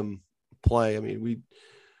watching him play. I mean,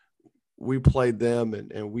 we played them,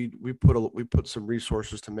 and we put some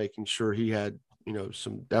resources to making sure he had,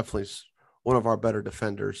 definitely one of our better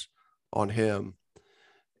defenders on him.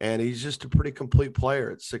 And he's just a pretty complete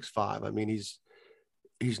player at 6'5". I mean, he's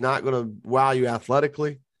not going to wow you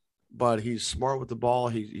athletically, but he's smart with the ball.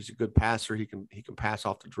 He's a good passer. He can pass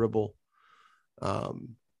off the dribble. I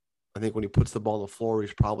think when he puts the ball on the floor,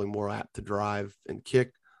 he's probably more apt to drive and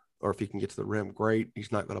kick, or if he can get to the rim, great.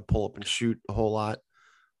 He's not going to pull up and shoot a whole lot.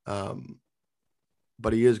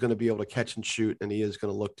 But he is going to be able to catch and shoot, and he is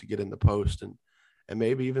going to look to get in the post and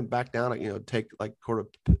maybe even back down, take sort of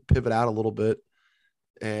pivot out a little bit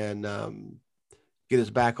and get his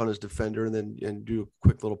back on his defender and do a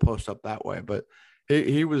quick little post up that way. But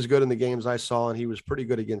he was good in the games I saw, and he was pretty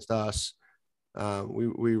good against us.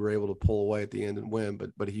 We were able to pull away at the end and win,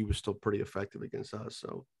 but he was still pretty effective against us.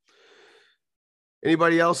 So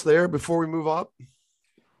anybody else there before we move up?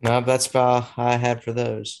 No, that's about all I had for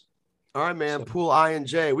those. All right, man. So, pool I and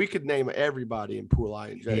J. We could name everybody in pool I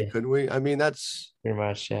and J, couldn't we? I mean, that's pretty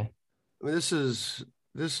much, yeah. I mean, this is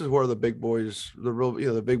where the big boys,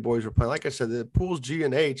 the big boys are playing. Like I said, the pools G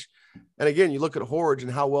and H. And again, you look at Horge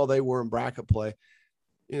and how well they were in bracket play.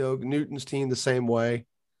 Newton's team the same way.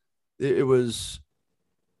 It was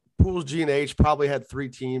pools G and H probably had three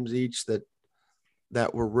teams each that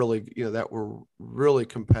that were really,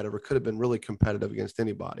 competitive or could have been really competitive against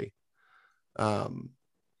anybody.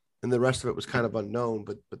 And the rest of it was kind of unknown,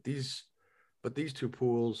 but these two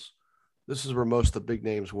pools, this is where most of the big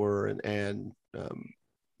names were. And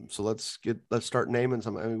so let's start naming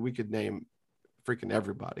some. I mean, we could name freaking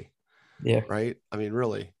everybody. Yeah. Right. I mean,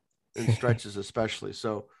 really, in stretches, especially.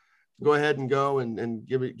 So go ahead and go and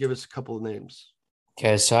give us a couple of names.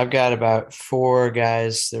 Okay. So I've got about 4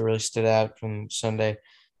 guys that really stood out from Sunday.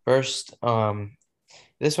 First,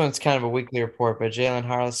 this one's kind of a weekly report, but Jalen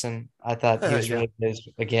Harlison, I thought he was really good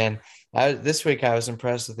again. This week I was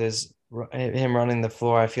impressed with him running the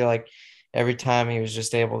floor. I feel like every time he was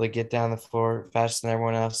just able to get down the floor faster than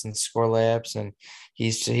everyone else and score layups, and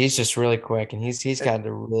he's just really quick, and he's got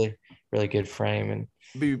a really, really good frame. And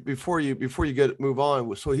before you move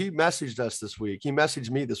on, so he messaged us this week. He messaged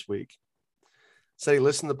me this week. Said he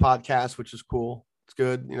listened to the podcast, which is cool. It's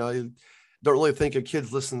good. You don't really think of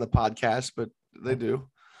kids listen to the podcast, but they do.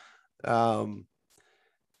 And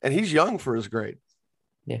he's young for his grade.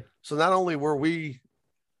 Yeah. So not only were we,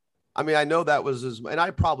 I mean, I know that was his, and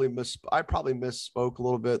I probably misspoke a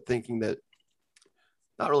little bit, thinking that,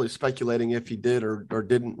 not really speculating if he did or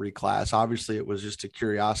didn't reclass. Obviously it was just a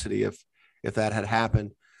curiosity if that had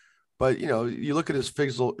happened. But, you look at his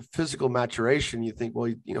physical maturation, you think,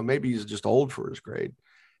 well, maybe he's just old for his grade.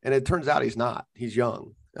 And it turns out he's not. He's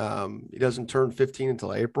young. He doesn't turn 15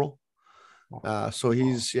 until April. So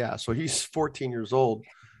he's 14 years old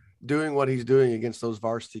doing what he's doing against those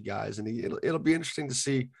varsity guys. And it'll be interesting to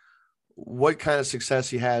see what kind of success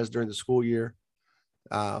he has during the school year.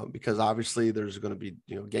 Because obviously there's going to be,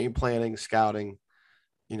 game planning, scouting,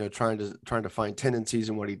 trying to find tendencies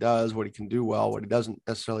in what he does, what he can do well, what he doesn't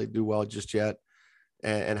necessarily do well just yet,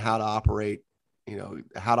 and how to operate,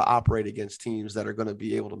 against teams that are going to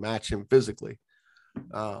be able to match him physically.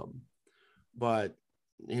 But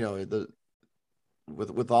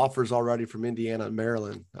with offers already from Indiana and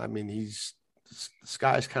Maryland, I mean, the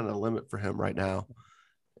sky's kind of the limit for him right now.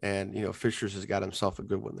 And, Fishers has got himself a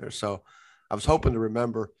good one there. So I was hoping to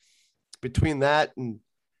remember between that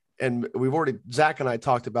and we've already, Zach and I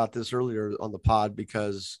talked about this earlier on the pod,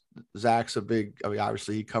 because Zach's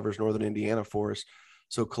obviously he covers Northern Indiana for us.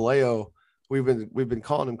 So Kaleo, we've been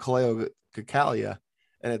calling him Kaleo Kakalia,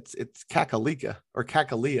 and it's Kakalika or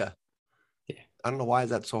Kakalia. Yeah. I don't know why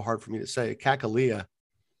is that so hard for me to say, Kakalia.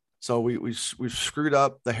 So we've screwed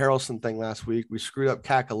up the Harrelson thing last week. We screwed up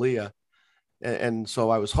Kakalia. And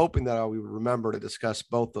so I was hoping that we would remember to discuss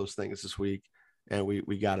both those things this week, and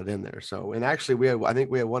we got it in there. So, and actually I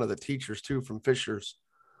think we had one of the teachers too from Fishers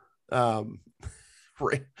randomly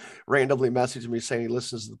messaged me saying he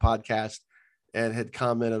listens to the podcast and had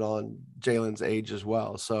commented on Jalen's age as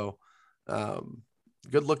well. So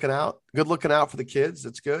good looking out for the kids.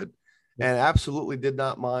 That's good. And absolutely did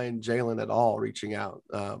not mind Jalen at all reaching out.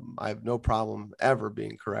 I have no problem ever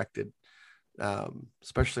being corrected,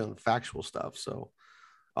 especially on factual stuff. So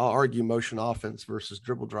I'll argue motion offense versus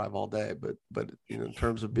dribble drive all day, but in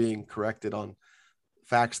terms of being corrected on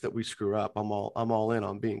facts that we screw up, I'm all in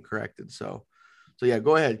on being corrected. So yeah,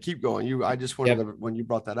 go ahead, keep going. I just wanted to, when you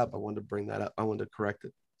brought that up, I wanted to bring that up. I wanted to correct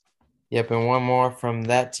it. Yep, and one more from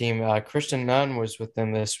that team. Christian Nunn was with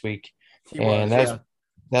them this week,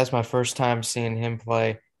 that's my first time seeing him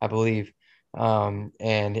play, I believe. And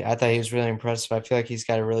I thought he was really impressive. I feel like he's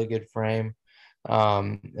got a really good frame.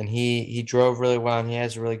 And he drove really well, and he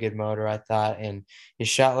has a really good motor, I thought, and his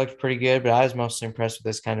shot looked pretty good, but I was mostly impressed with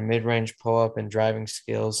his kind of mid-range pull-up and driving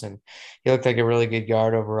skills, and he looked like a really good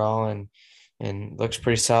guard overall, and looks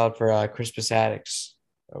pretty solid for Crispus Attucks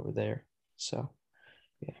over there. So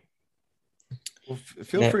yeah. Well,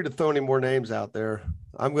 feel free to throw any more names out there.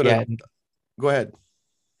 I'm gonna go ahead.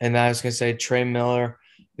 And I was gonna say Trey Miller,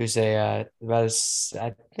 who's I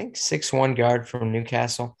think 6'1" guard from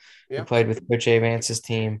Newcastle, who played with Coach A. Vance's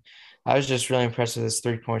team. I was just really impressed with his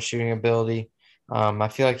three-point shooting ability. I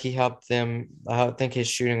feel like he helped them. I think his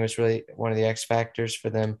shooting was really one of the X factors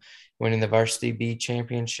for them winning the Varsity B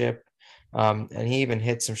championship. And he even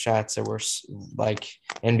hit some shots that were like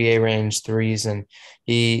NBA range threes, and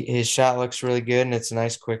his shot looks really good, and it's a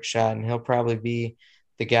nice quick shot, and he'll probably be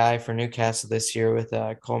the guy for Newcastle this year with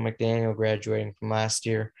Cole McDaniel graduating from last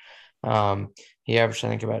year. He averaged, I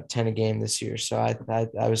think, about 10 a game this year. So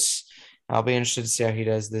I'll be interested to see how he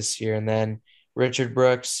does this year. And then Richard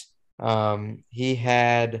Brooks, I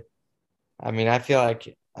feel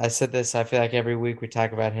like I said this, I feel like every week we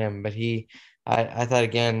talk about him, but I thought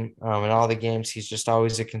again, in all the games, he's just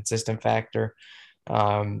always a consistent factor.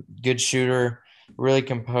 Good shooter, really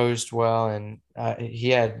composed well, and he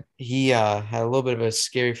had a little bit of a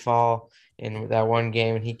scary fall in that one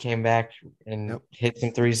game, and he came back and hit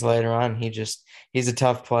some threes later on. He's a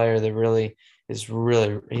tough player that really he's a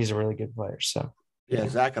really good player. So yeah,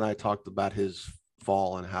 Zach and I talked about his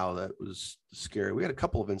fall and how that was scary. We had a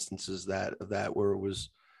couple of instances of that where it was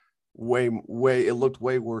it looked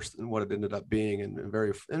way worse than what it ended up being, and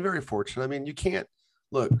very fortunate. I mean, you can't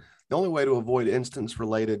look, the only way to avoid instance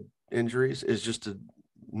related injuries is just to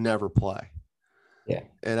never play. Yeah.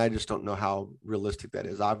 And I just don't know how realistic that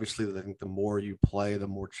is. Obviously, I think the more you play, the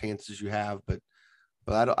more chances you have, but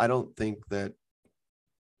I don't think that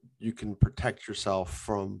you can protect yourself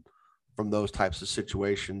from those types of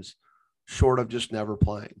situations short of just never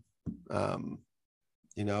playing. But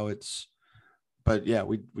yeah,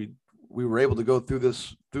 we were able to go through the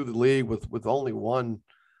league with only one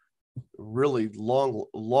really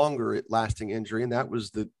longer lasting injury, and that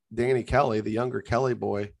was the Danny Kelly, the younger Kelly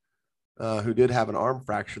boy, who did have an arm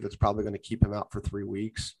fracture that's probably going to keep him out for 3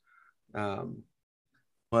 weeks. Yeah,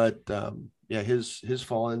 his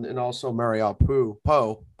fall, and also Marial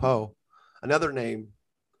Poe, another name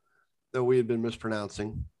that we had been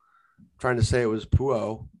mispronouncing, trying to say it was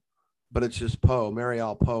Puo, but it's just Poe,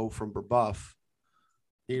 Marial Poe from Brebeuf.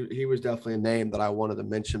 He was definitely a name that I wanted to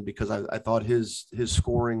mention because I thought his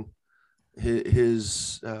scoring,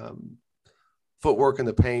 his footwork in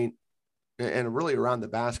the paint, and really around the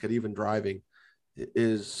basket, even driving,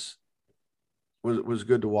 was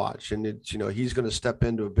good to watch. And it's, he's going to step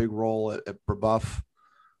into a big role at Brebeuf.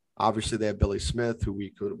 Obviously, they have Billy Smith, who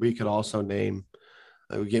we could also name.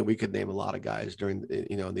 Again, we could name a lot of guys during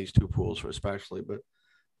in these two pools, especially.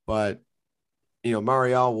 But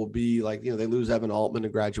Marial will be like, they lose Evan Altman to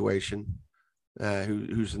graduation,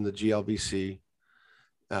 who's in the GLVC,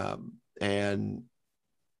 and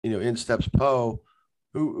in steps Poe,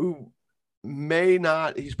 who may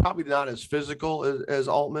not, he's probably not as physical as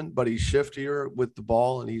Altman, but he's shiftier with the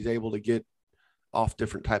ball and he's able to get off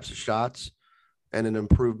different types of shots, and an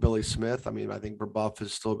improved Billy Smith. I mean, I think Brebeuf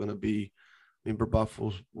is still going to be, Brebeuf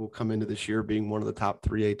will come into this year being one of the top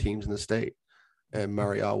 3A teams in the state, and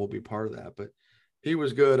Marial will be part of that. But he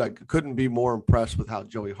was good. I couldn't be more impressed with how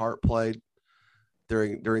Joey Hart played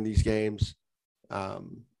during these games.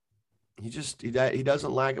 He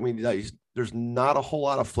doesn't lack. I mean, there's not a whole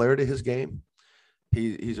lot of flair to his game.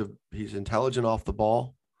 He's intelligent off the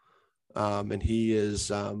ball, and he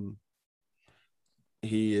is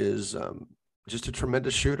just a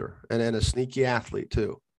tremendous shooter and a sneaky athlete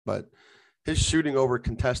too. But his shooting over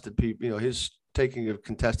contested people, his taking of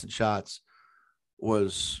contested shots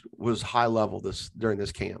was high level during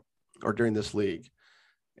this camp or during this league.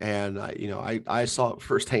 And I saw it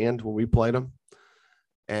firsthand when we played him,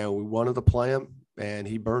 and we wanted to play him, and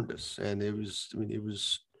he burned us. And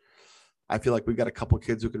I feel like we got a couple of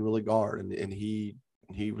kids who can really guard, and he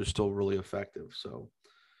was still really effective. So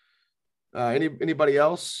anybody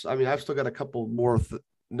else? I mean, I've still got a couple more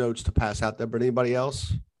notes to pass out there, but anybody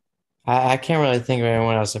else? I can't really think of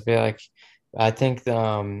anyone else. I think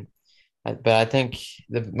the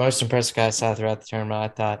most impressive guy I saw throughout the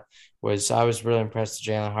tournament, I was really impressed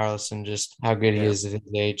with Jalen Harlison, just how good he is at his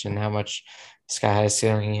age and how much sky high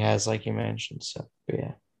ceiling he has, like you mentioned. So,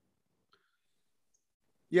 yeah.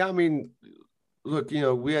 Yeah, I mean, look,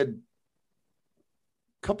 we had a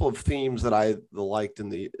couple of themes that I liked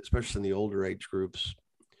especially in the older age groups.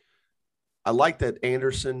 I like that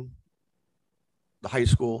Anderson, the high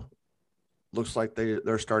school, looks like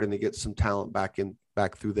they're starting to get some talent back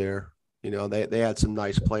through there. They had some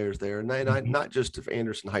nice players there, and not just of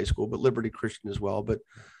Anderson High School, but Liberty Christian as well. But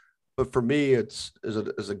for me, it's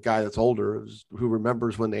as a guy that's older who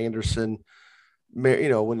remembers when Anderson,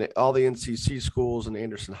 when all the NCC schools and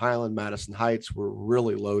Anderson Highland, Madison Heights were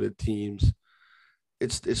really loaded teams.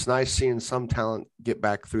 It's nice seeing some talent get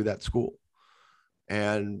back through that school,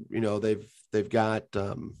 and they've got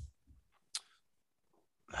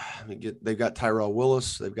they've got Tyrell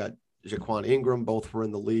Willis, they've got Jaquan Ingram, both were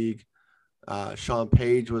in the league. Sean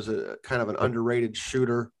Page was a kind of an underrated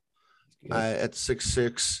shooter at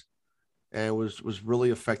 6'6", and was really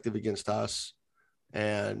effective against us.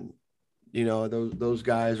 And those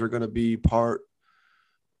guys are going to be part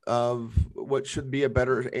of what should be a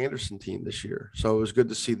better Anderson team this year. So it was good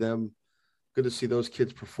to see them. Good to see those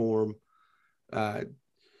kids perform. And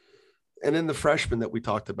then the freshmen that we've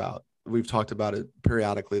talked about it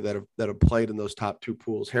periodically that have played in those top two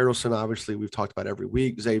pools. Harrelson, obviously, we've talked about every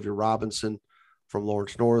week. Xavier Robinson from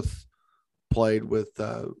Lawrence North played with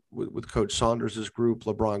Coach Saunders' group.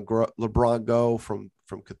 LeBron Go from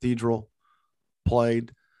Cathedral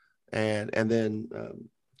played, and then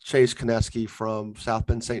Chase Koneski from South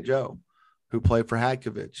Bend St. Joe, who played for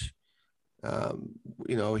Hadkovich.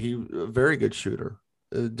 He a very good shooter.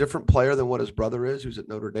 a different player than what his brother is, who's at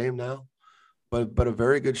Notre Dame now, but a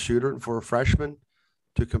very good shooter. And for a freshman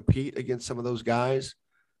to compete against some of those guys,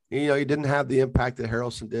 he didn't have the impact that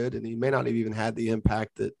Harrelson did, and he may not have even had the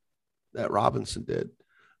impact that Robinson did,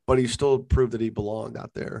 but he still proved that he belonged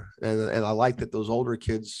out there. And I like that those older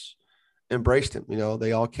kids embraced him.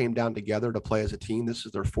 They all came down together to play as a team. This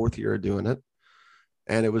is their 4th year of doing it.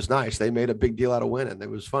 And it was nice. They made a big deal out of winning. It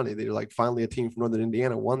was funny. They were like, finally a team from Northern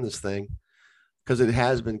Indiana won this thing, because it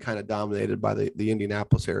has been kind of dominated by the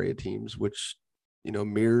Indianapolis area teams, which,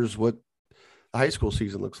 mirrors what the high school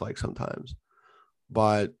season looks like sometimes.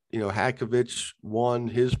 But, Hakovich won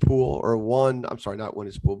his pool, or not won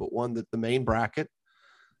his pool, but won the main bracket,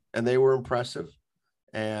 and they were impressive.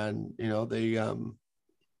 And,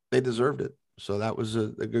 they deserved it. So that was a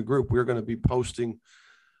good group. We're going to be posting,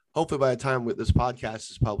 hopefully by the time this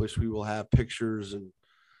podcast is published, we will have pictures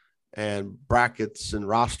and brackets and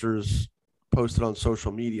rosters posted on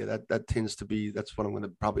social media. That tends to be, that's what I'm going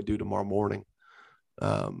to probably do tomorrow morning.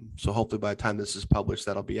 So hopefully by the time this is published,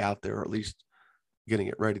 that'll be out there, or at least getting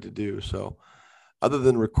it ready to do. So other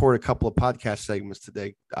than record a couple of podcast segments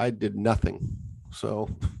today, I did nothing. So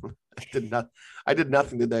I did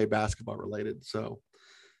nothing today basketball related. So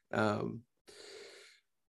a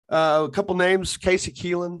couple names: Casey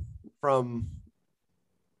Keelan from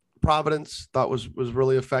Providence, thought was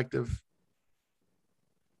really effective.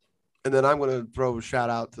 And then I'm going to throw a shout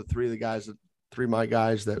out to three of my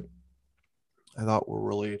guys that I thought were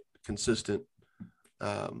really consistent.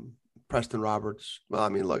 Preston Roberts. Well, I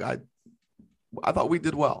mean, look, I thought we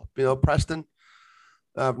did well. Preston,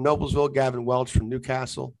 Noblesville, Gavin Welch from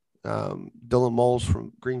Newcastle, Dylan Moles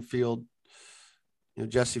from Greenfield,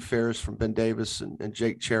 Jesse Ferris from Ben Davis, and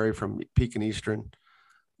Jake Cherry from Pekin Eastern.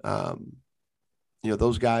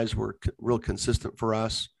 Those guys were real consistent for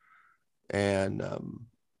us. And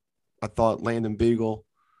I thought Landon Beagle,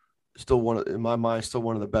 in my mind, still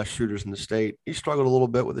one of the best shooters in the state. He struggled a little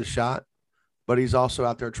bit with his shot, but he's also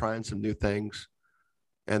out there trying some new things.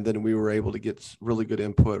 And then we were able to get really good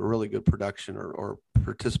input, really good production or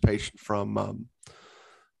participation from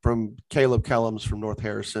Caleb Kellums from North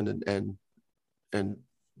Harrison and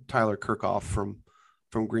Tyler Kirchhoff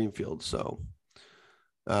from Greenfield. So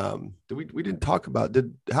we didn't talk about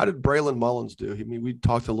how did Braylon Mullins do? I mean, we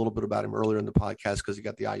talked a little bit about him earlier in the podcast because he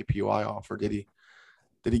got the IUPUI offer.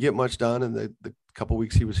 Did he get much done in the couple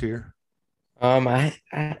weeks he was here? I'm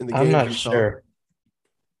not sure.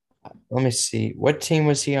 Let me see. What team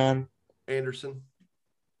was he on? Anderson.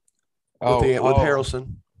 With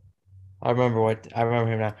Harrelson. I remember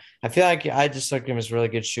him now. I feel like I just looked at him as a really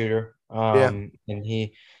good shooter. And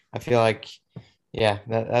I feel like, that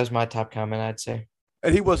was my top comment, I'd say.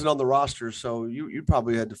 And he wasn't on the roster, so you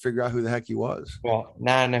probably had to figure out who the heck he was. Well,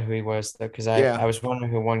 now I know who he was, though, because I was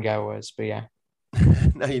wondering who one guy was, but yeah.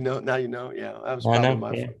 Now you know. Yeah, that was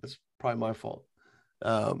That's probably my fault.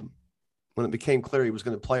 When it became clear he was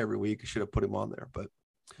going to play every week, I should have put him on there.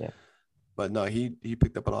 But no, he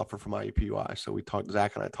picked up an offer from IUPUI. So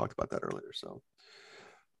Zach and I talked about that earlier. So,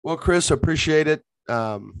 well, Chris, appreciate it.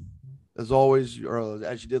 As always, or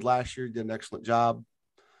as you did last year, you did an excellent job.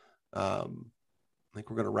 I think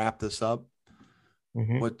we're going to wrap this up.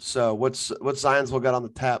 Mm-hmm. What's Zionsville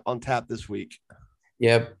got on tap this week?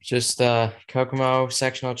 Yep, just Kokomo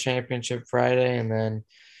Sectional Championship Friday, and then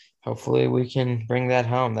hopefully we can bring that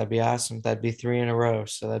home. That'd be awesome. That'd be 3 in a row,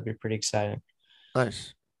 so that'd be pretty exciting.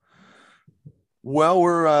 Nice. Well,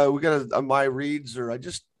 we got my reads, or I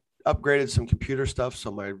just upgraded some computer stuff,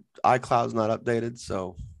 so my iCloud's not updated,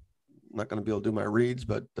 so I'm not going to be able to do my reads.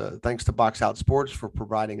 But thanks to Box Out Sports for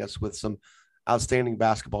providing us with some outstanding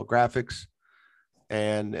basketball graphics.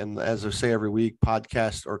 And as I say every week,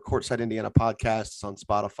 podcast or Courtside Indiana podcasts on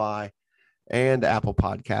Spotify and Apple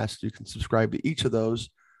Podcasts. You can subscribe to each of those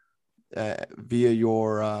via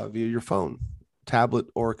your phone, tablet,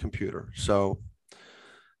 or computer. So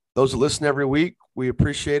those that listen every week, we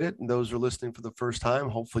appreciate it. And those who are listening for the first time,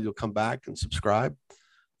 hopefully you'll come back and subscribe.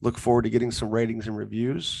 Look forward to getting some ratings and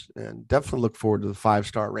reviews, and definitely look forward to the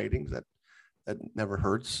 5-star ratings. That never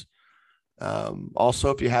hurts. Also,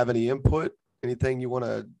 if you have any input, anything you want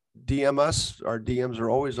to DM us, our DMs are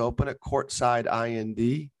always open at Courtside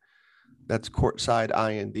IND. That's Courtside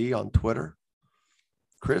IND on Twitter.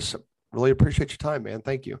 Chris, really appreciate your time, man.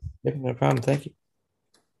 Thank you. No problem. Thank you.